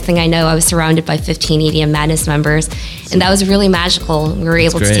Madness, and next thing I know, I was surrounded by 15 EDM Madness members, and that was really magical. We were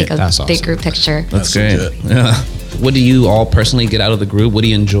able to take a big group picture. That's great. Yeah. What do you all personally get out of the group? What do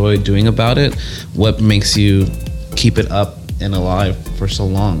you enjoy doing about it? What makes you keep it up and alive for so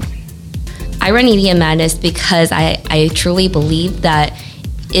long? I run EDM Madness because I truly believe that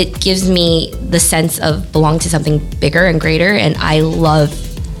it gives me the sense of belonging to something bigger and greater, and I love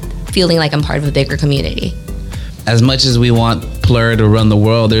feeling like I'm part of a bigger community. As much as we want Plur to run the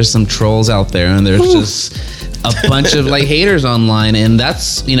world, there's some trolls out there, and there's just a bunch of like haters online, and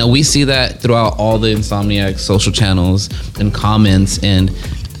that's, you know, we see that throughout all the Insomniac social channels and comments, and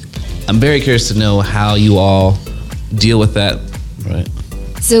I'm very curious to know how you all deal with that, right?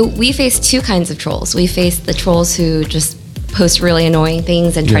 So we face two kinds of trolls. We face the trolls who just post really annoying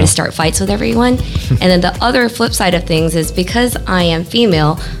things and try to start fights with everyone. And then the other flip side of things is because I am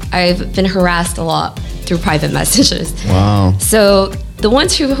female, I've been harassed a lot through private messages. Wow. So the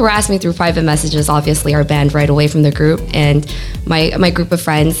ones who harass me through private messages obviously are banned right away from the group. And my group of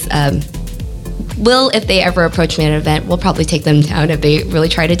friends will, if they ever approach me at an event, will probably take them down if they really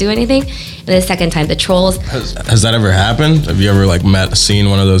try to do anything. And the second time, the trolls. Has that ever happened? Have you ever like seen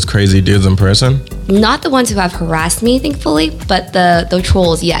one of those crazy dudes in person? Not the ones who have harassed me, thankfully, but the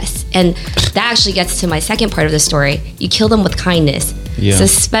trolls, yes. And that actually gets to my second part of the story. You kill them with kindness. Yeah. So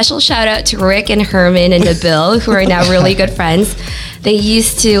special shout out to Rick and Herman and Nabil, who are now really good friends. They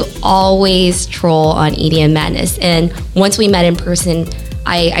used to always troll on EDM Madness. And once we met in person,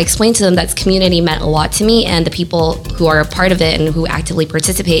 I explained to them that community meant a lot to me, and the people who are a part of it and who actively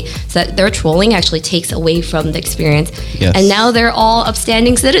participate, so that their trolling actually takes away from the experience. Yes. And now they're all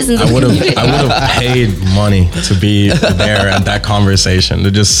upstanding citizens of I the would community. have paid money to be there at that conversation,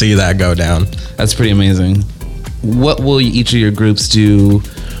 to just see that go down. That's pretty amazing. What will each of your groups do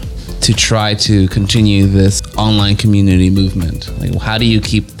to try to continue this online community movement? Like, how do you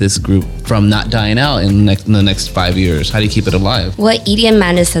keep this group from not dying out in the next 5 years? How do you keep it alive? What EDM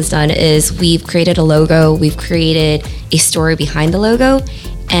Madness has done is we've created a logo, we've created a story behind the logo,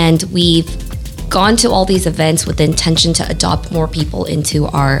 and we've gone to all these events with the intention to adopt more people into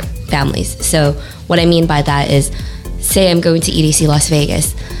our families. So what I mean by that is, say I'm going to EDC Las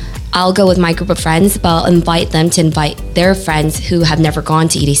Vegas. I'll go with my group of friends, but I'll invite them to invite their friends who have never gone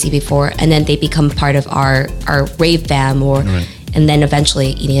to EDC before, and then they become part of our rave fam, and then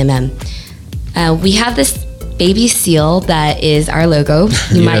eventually EDMM. We have this baby seal that is our logo.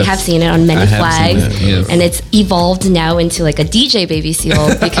 You might have seen it on many flags, and it's evolved now into like a DJ baby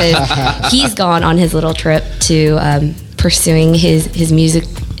seal because he's gone on his little trip to pursuing his music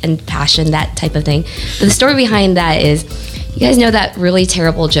and passion, that type of thing. But the story behind that is, you guys know that really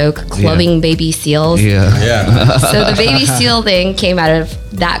terrible joke, clubbing baby seals? Yeah. So the baby seal thing came out of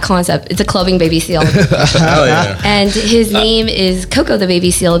that concept. It's a clubbing baby seal. Hell yeah. And his name is Coco the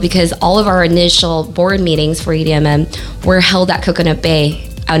Baby Seal because all of our initial board meetings for EDMM were held at Coconut Bay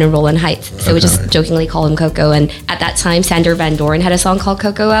out in Roland Heights. So we just jokingly call him Coco. And at that time, Sander Van Doren had a song called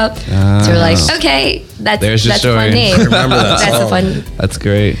Coco out. So we're like, okay, that's a fun name. I remember that song. That's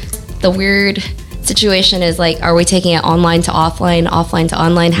great. The weird situation is like, are we taking it online to offline to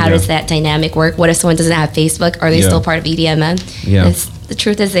online? How does that dynamic work? What if someone doesn't have Facebook? Are they still part of EDMM? Yeah. The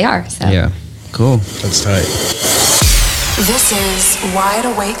truth is they are. So. Yeah. Cool. That's tight. This is Wide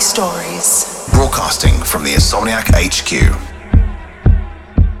Awake Stories. Broadcasting from the Insomniac HQ.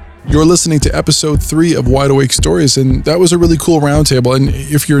 You're listening to episode 3 of Wide Awake Stories, and that was a really cool roundtable. And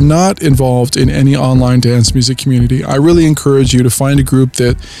if you're not involved in any online dance music community, I really encourage you to find a group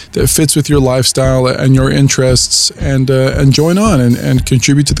that fits with your lifestyle and your interests, and join on and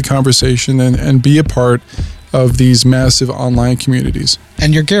contribute to the conversation and be a part of these massive online communities.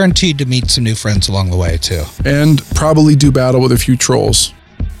 And you're guaranteed to meet some new friends along the way, too. And probably do battle with a few trolls.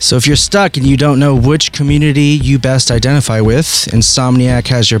 So if you're stuck and you don't know which community you best identify with, Insomniac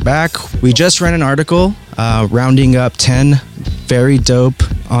has your back. We just ran an article rounding up 10 very dope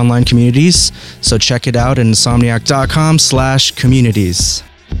online communities. So check it out at insomniac.com/communities.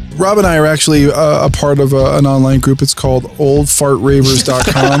 Rob and I are actually a part of an online group. It's called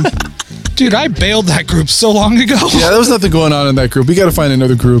oldfartravers.com. Dude, I bailed that group so long ago. Yeah, there was nothing going on in that group. We got to find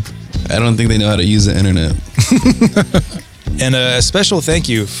another group. I don't think they know how to use the internet. And a special thank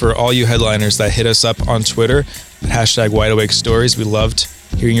you for all you headliners that hit us up on Twitter at #WideAwakeStories. We loved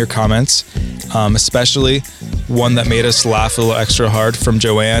hearing your comments, especially one that made us laugh a little extra hard from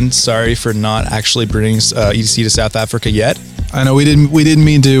Joanne. Sorry for not actually bringing EDC to South Africa yet. I know we didn't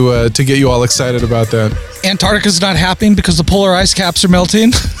mean to get you all excited about that. Antarctica's not happening because the polar ice caps are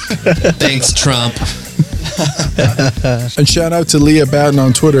melting. Thanks, Trump. And shout out to Leah Batten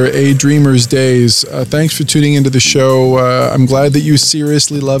on Twitter, A Dreamers Days. Thanks for tuning into the show. I'm glad that you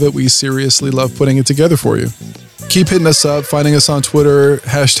seriously love it. We seriously love putting it together for you. Keep hitting us up, finding us on Twitter,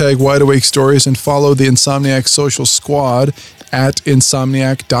 #WideAwakeStories, and follow the Insomniac Social Squad at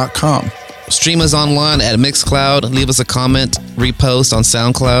insomniac.com. Stream us online at Mixcloud. Leave us a comment, repost on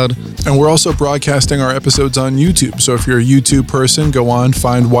SoundCloud. And we're also broadcasting our episodes on YouTube. So if you're a YouTube person, go on,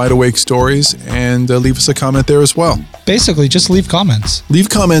 find Wide Awake Stories, and leave us a comment there as well. Basically, just leave comments. Leave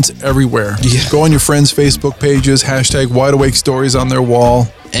comments everywhere. Yeah. Go on your friends' Facebook pages, hashtag Wide Awake Stories on their wall.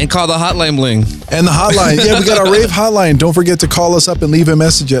 And call the hotline bling. And the hotline. Yeah, we got our rave hotline. Don't forget to call us up and leave a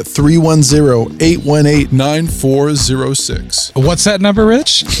message at 310-818-9406. What's that number,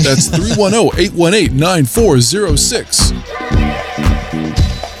 Rich? That's 310-818-9406.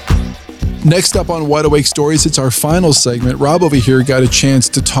 Next up on Wide Awake Stories, it's our final segment. Rob over here got a chance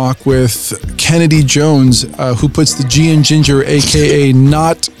to talk with Kennedy Jones, who puts the G in Ginger, a.k.a.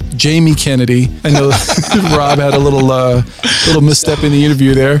 not Jamie Kennedy. I know Rob had a little misstep in the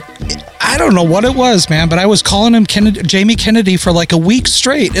interview there. I don't know what it was, man, but I was calling him Jamie Kennedy for like a week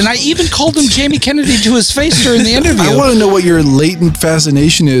straight, and I even called him Jamie Kennedy to his face during the interview. I want to know what your latent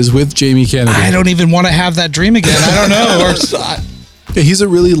fascination is with Jamie Kennedy. I don't even want to have that dream again. I don't know. Yeah, he's a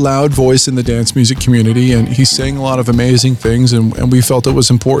really loud voice in the dance music community, and he's saying a lot of amazing things, and we felt it was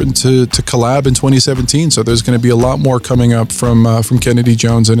important to collab in 2017, so there's going to be a lot more coming up from Kennedy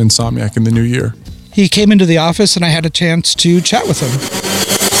Jones and Insomniac in the new year. He came into the office, and I had a chance to chat with him.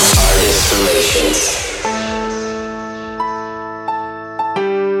 Artist Relations.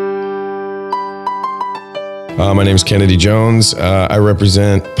 My name is Kennedy Jones. I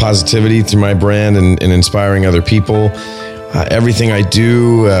represent positivity through my brand and inspiring other people. Everything I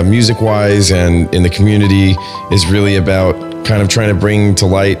do, music-wise and in the community, is really about kind of trying to bring to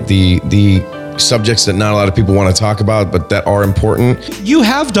light the subjects that not a lot of people want to talk about, but that are important. You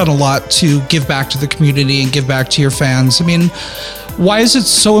have done a lot to give back to the community and give back to your fans. I mean, why is it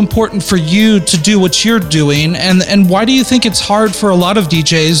so important for you to do what you're doing? And why do you think it's hard for a lot of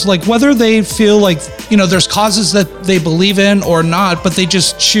DJs, like whether they feel like, you know, there's causes that they believe in or not, but they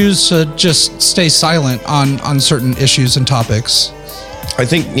just choose to just stay silent on certain issues and topics? I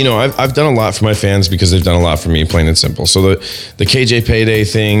think, you know, I've done a lot for my fans because they've done a lot for me, plain and simple. So the KJ Payday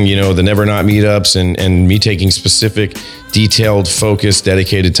thing, you know, the Never Not meetups, and me taking specific, detailed, focused,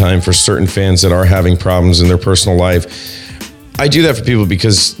 dedicated time for certain fans that are having problems in their personal life. I do that for people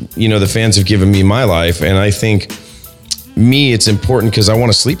because, you know, the fans have given me my life, and I think it's important because I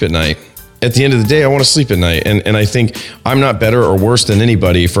want to sleep at night. At the end of the day, I want to sleep at night. And I think I'm not better or worse than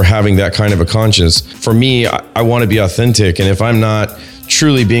anybody for having that kind of a conscience. For me, I want to be authentic. And if I'm not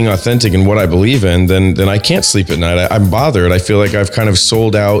truly being authentic in what I believe in, then I can't sleep at night. I'm bothered. I feel like I've kind of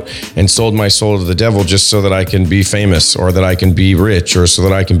sold out and sold my soul to the devil just so that I can be famous, or that I can be rich, or so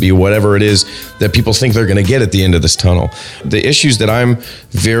that I can be whatever it is that people think they're going to get at the end of this tunnel. The issues that I'm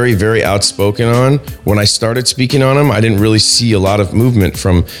very, very outspoken on, when I started speaking on them, I didn't really see a lot of movement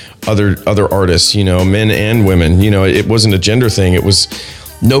from other artists, you know, men and women. You know, it wasn't a gender thing. It was,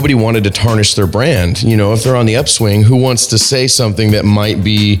 nobody wanted to tarnish their brand. You know, if they're on the upswing, who wants to say something that might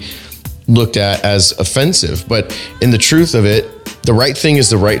be looked at as offensive? But in the truth of it, the right thing is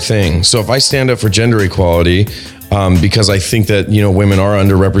the right thing. So if I stand up for gender equality, because I think that, you know, women are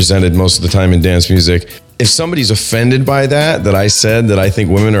underrepresented most of the time in dance music, if somebody's offended by that I said that I think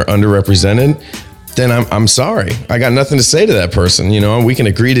women are underrepresented, then I'm sorry. I got nothing to say to that person. You know, we can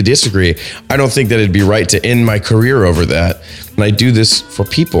agree to disagree. I don't think that it'd be right to end my career over that. And I do this for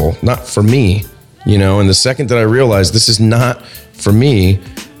people, not for me. You know, and the second that I realized this is not for me,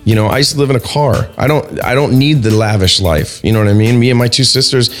 you know, I used to live in a car. I don't need the lavish life. You know what I mean? Me and my two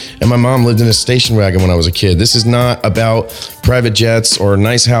sisters and my mom lived in a station wagon when I was a kid. This is not about private jets or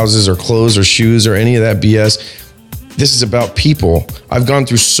nice houses or clothes or shoes or any of that BS. This is about people. I've gone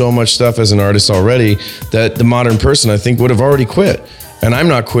through so much stuff as an artist already that the modern person, I think, would have already quit. And I'm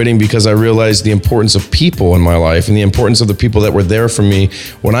not quitting because I realized the importance of people in my life and the importance of the people that were there for me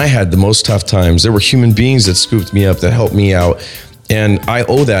when I had the most tough times. There were human beings that scooped me up, that helped me out. And I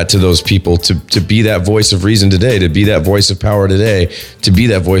owe that to those people, to be that voice of reason today, to be that voice of power today, to be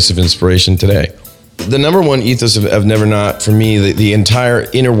that voice of inspiration today. The number one ethos of Never Not for me, the entire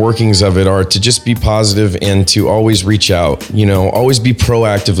inner workings of it are to just be positive and to always reach out, you know, always be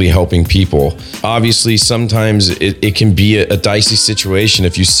proactively helping people. Obviously, sometimes it can be a dicey situation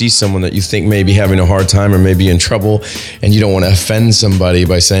if you see someone that you think may be having a hard time or may be in trouble, and you don't want to offend somebody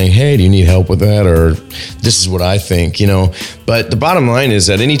by saying, hey, do you need help with that? Or this is what I think, you know. But the bottom line is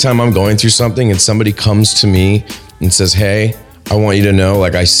that anytime I'm going through something and somebody comes to me and says, hey, I want you to know,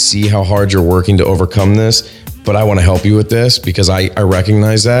 like, I see how hard you're working to overcome this, but I want to help you with this because I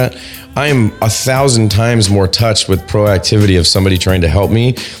recognize that. I am 1,000 times more touched with proactivity of somebody trying to help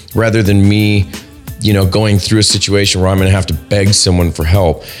me rather than me going through a situation where I'm going to have to beg someone for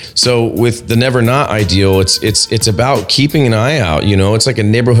help. So with the Never Not ideal, it's about keeping an eye out. It's like a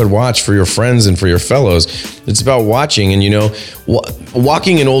neighborhood watch for your friends and for your fellows. It's about watching, and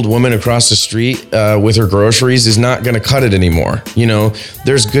walking an old woman across the street with her groceries is not going to cut it anymore.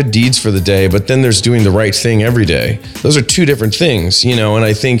 There's good deeds for the day, but then there's doing the right thing every day. Those are two different things, and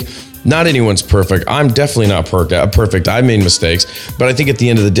I think not anyone's perfect. I'm definitely not perfect. I've made mistakes. But I think at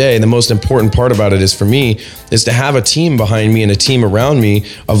the end of the day, the most important part about it is for me is to have a team behind me and a team around me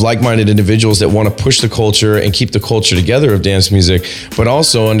of like-minded individuals that want to push the culture and keep the culture together of dance music, but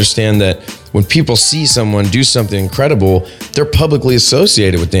also understand that when people see someone do something incredible, they're publicly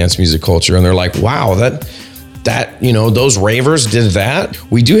associated with dance music culture. And they're like, wow, that those ravers did that.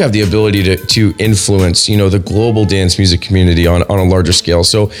 We do have the ability to influence, the global dance music community on a larger scale.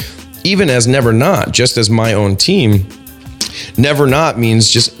 So even as Never Not, just as my own team, Never Not means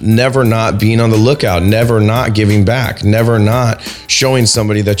just never not being on the lookout, never not giving back, never not showing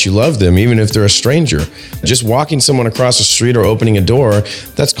somebody that you love them, even if they're a stranger. Just walking someone across the street or opening a door,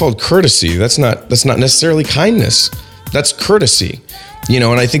 that's called courtesy. That's not necessarily kindness. That's courtesy. And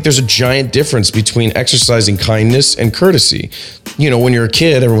I think there's a giant difference between exercising kindness and courtesy. When you're a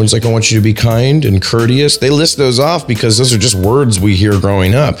kid, everyone's like, I want you to be kind and courteous. They list those off because those are just words we hear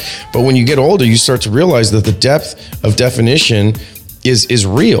growing up. But when you get older, you start to realize that the depth of definition is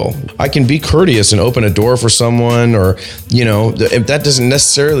real. I can be courteous and open a door for someone, or that doesn't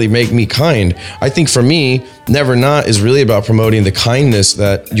necessarily make me kind. I think for me, Never Not is really about promoting the kindness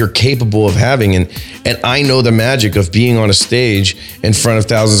that you're capable of having, and I know the magic of being on a stage in front of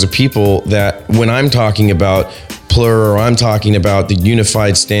thousands of people, that when I'm talking about Plur, or I'm talking about the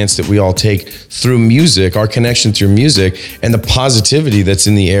unified stance that we all take through music, our connection through music, and the positivity that's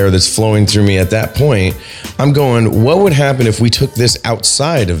in the air that's flowing through me at that point, I'm going, what would happen if we took this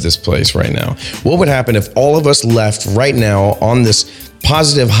outside of this place right now? What would happen if all of us left right now on this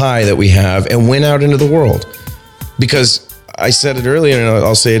positive high that we have and went out into the world? Because I said it earlier and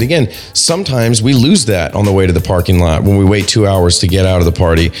I'll say it again. Sometimes we lose that on the way to the parking lot when we wait 2 hours to get out of the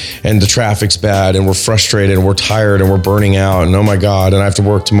party and the traffic's bad and we're frustrated and we're tired and we're burning out and oh my God, and I have to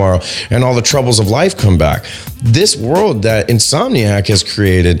work tomorrow, and all the troubles of life come back. This world that Insomniac has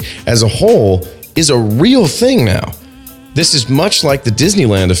created as a whole is a real thing now. This is much like the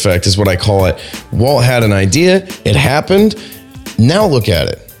Disneyland effect is what I call it. Walt had an idea, it happened, now look at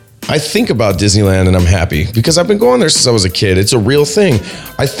it. I think about Disneyland and I'm happy because I've been going there since I was a kid. It's a real thing.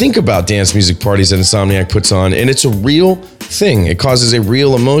 I think about dance music parties that Insomniac puts on, and it's a real thing. It causes a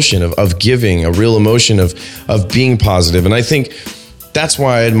real emotion of giving, a real emotion of being positive. And I think that's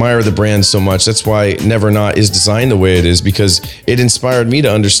why I admire the brand so much. That's why Never Not is designed the way it is, because it inspired me to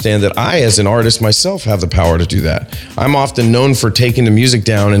understand that I, as an artist myself, have the power to do that. I'm often known for taking the music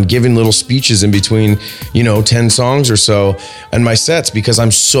down and giving little speeches in between, 10 songs or so in my sets, because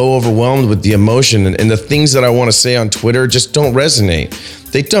I'm so overwhelmed with the emotion and the things that I want to say on Twitter just don't resonate.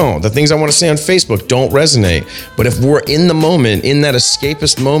 They don't. The things I want to say on Facebook don't resonate. But if we're in the moment, in that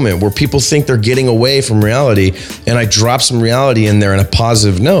escapist moment where people think they're getting away from reality, and I drop some reality in there in a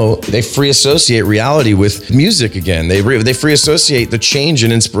positive note, they free associate reality with music again. They free associate the change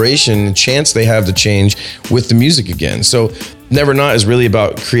and inspiration and chance they have to change with the music again. So Never Not is really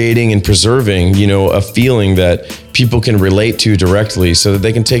about creating and preserving, a feeling that people can relate to directly so that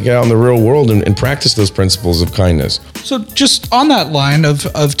they can take it out in the real world and practice those principles of kindness. So just on that line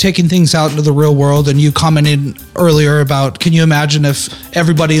of taking things out into the real world, and you commented earlier about, can you imagine if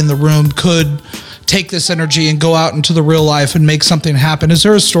everybody in the room could take this energy and go out into the real life and make something happen? Is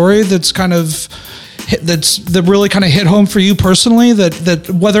there a story that really kind of hit home for you personally, that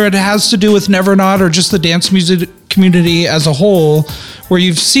whether it has to do with Never Not or just the dance music community as a whole, where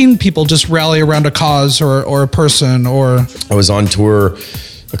you've seen people just rally around a cause or a person? Or I was on tour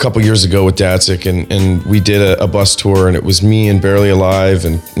a couple years ago with Datsyuk, and we did a bus tour, and it was me and Barely Alive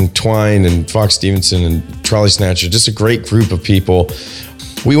and Twine and Fox Stevenson and Trolley Snatcher, just a great group of people.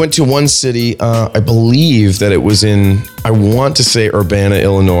 We went to one city, I believe that it was in, I want to say Urbana,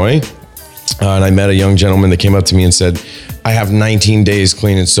 Illinois. And I met a young gentleman that came up to me and said, I have 19 days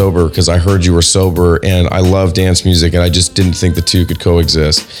clean and sober because I heard you were sober and I love dance music and I just didn't think the two could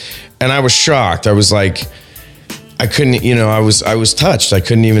coexist. And I was shocked. I was like, I couldn't, I was touched. I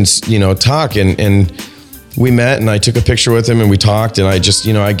couldn't even, talk. And we met and I took a picture with him and we talked, and I just,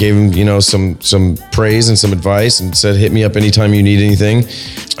 I gave him, some praise and some advice and said, hit me up anytime you need anything.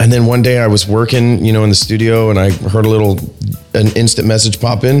 And then one day I was working, in the studio, and I heard an instant message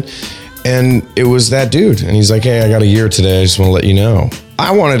pop in. And it was that dude. And he's like, hey, I got a year today. I just want to let you know.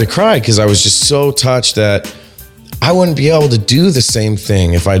 I wanted to cry because I was just so touched that I wouldn't be able to do the same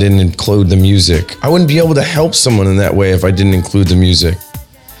thing if I didn't include the music. I wouldn't be able to help someone in that way if I didn't include the music.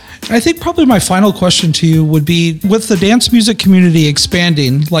 I think probably my final question to you would be, with the dance music community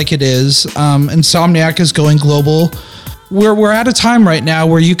expanding like it is, Insomniac is going global. We're at a time right now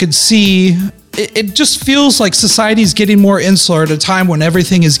where you could see it just feels like society's getting more insular at a time when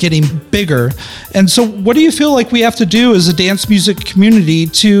everything is getting bigger. And so what do you feel like we have to do as a dance music community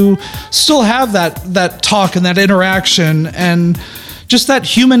to still have that talk and that interaction and just that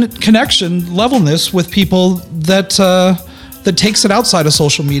human connection, levelness with people that takes it outside of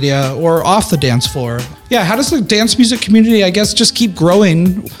social media or off the dance floor? Yeah, how does the dance music community, I guess, just keep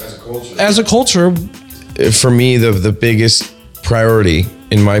growing as a culture? For me, the biggest priority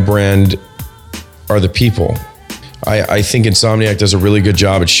in my brand are the people. I think Insomniac does a really good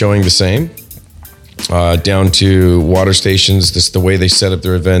job at showing the same, down to water stations, the way they set up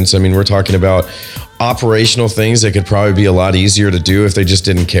their events. I mean, we're talking about operational things that could probably be a lot easier to do if they just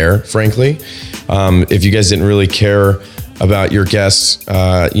didn't care, frankly. If you guys didn't really care about your guests,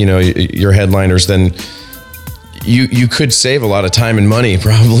 your headliners, then you could save a lot of time and money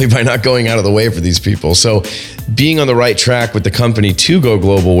probably by not going out of the way for these people. So being on the right track with the company to go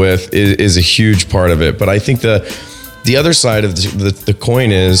global with is a huge part of it. But I think the other side of the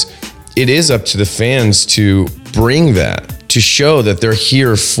coin is, it is up to the fans to bring that, to show that they're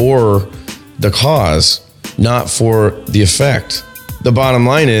here for the cause, not for the effect. The bottom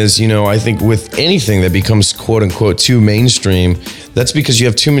line is, I think with anything that becomes quote unquote too mainstream, that's because you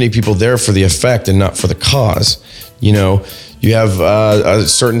have too many people there for the effect and not for the cause. You have a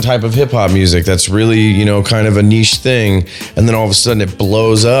certain type of hip hop music that's really, kind of a niche thing. And then all of a sudden it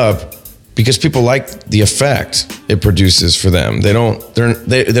blows up because people like the effect it produces for them. They don't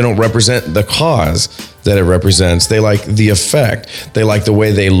represent the cause that it represents. They like the effect. They like the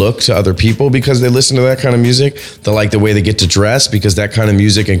way they look to other people because they listen to that kind of music. They like the way they get to dress because that kind of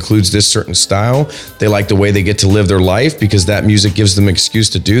music includes this certain style. They like the way they get to live their life because that music gives them an excuse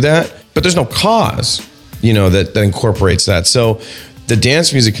to do that. But there's no cause, that incorporates that. So the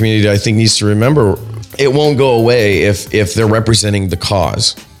dance music community, I think, needs to remember, it won't go away if they're representing the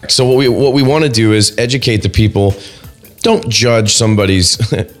cause. So what we want to do is educate the people. Don't judge somebody's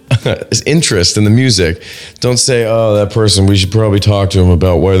interest in the music. Don't say, oh, that person, we should probably talk to them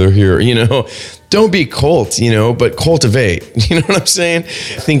about why they're here. Don't be cult, but cultivate. You know what I'm saying?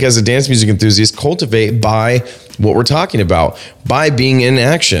 I think as a dance music enthusiast, cultivate by what we're talking about, by being in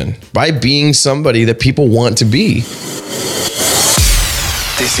action, by being somebody that people want to be.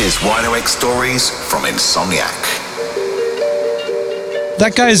 This is Wide Awake Stories from Insomniac.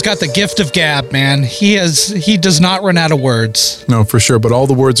 That guy's got the gift of gab, man. He does not run out of words. No, for sure, but all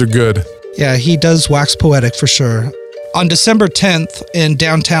the words are good. Yeah, he does wax poetic for sure. On December 10th in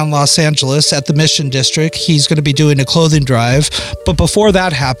downtown Los Angeles at the Mission District, he's going to be doing a clothing drive. But before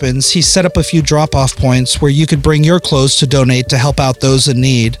that happens, he set up a few drop-off points where you could bring your clothes to donate to help out those in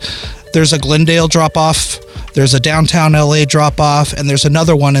need. There's a Glendale drop-off, there's a downtown LA drop-off, and there's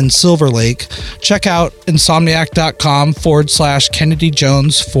another one in Silver Lake. Check out insomniac.com/Kennedy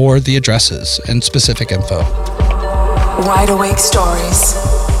Jones for the addresses and specific info. Wide Awake Stories.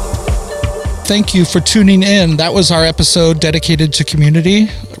 Thank you for tuning in. That was our episode dedicated to community.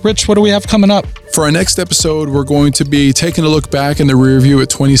 Rich, what do we have coming up? For our next episode, we're going to be taking a look back in the rear view at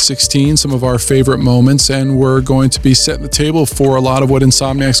 2016, some of our favorite moments, and we're going to be setting the table for a lot of what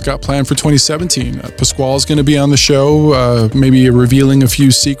Insomniac's got planned for 2017. Pasquale's going to be on the show, maybe revealing a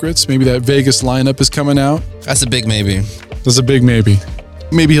few secrets. Maybe that Vegas lineup is coming out. That's a big maybe. That's a big maybe.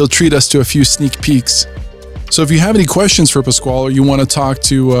 Maybe he'll treat us to a few sneak peeks. So if you have any questions for Pasquale or you want to talk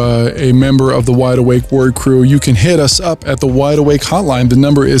to a member of the Wide Awake Word Crew, you can hit us up at the Wide Awake hotline. The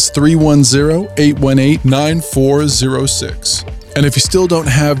number is 310-818-9406. And if you still don't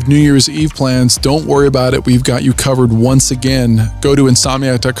have New Year's Eve plans, don't worry about it. We've got you covered once again. Go to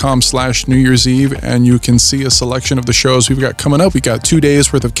insomniac.com/New Year's Eve and you can see a selection of the shows we've got coming up. We got 2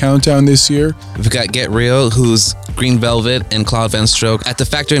 days worth of countdown this year. We've got Get Real, who's Green Velvet and Cloud Van Stroke at the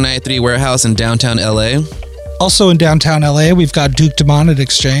Factory 93 warehouse in downtown LA. Also in downtown LA, we've got Duke Dumont at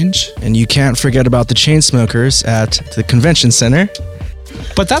Exchange. And you can't forget about the Chainsmokers at the Convention Center.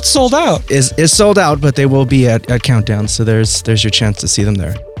 But that's sold out. It's sold out, but they will be at Countdown, so there's your chance to see them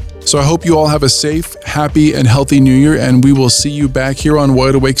there. So I hope you all have a safe, happy, and healthy New Year, and we will see you back here on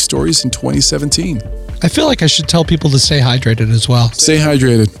Wide Awake Stories in 2017. I feel like I should tell people to stay hydrated as well. Stay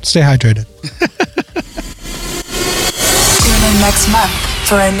hydrated. Stay hydrated. Tune in next month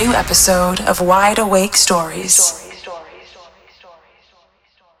for a new episode of Wide Awake Stories.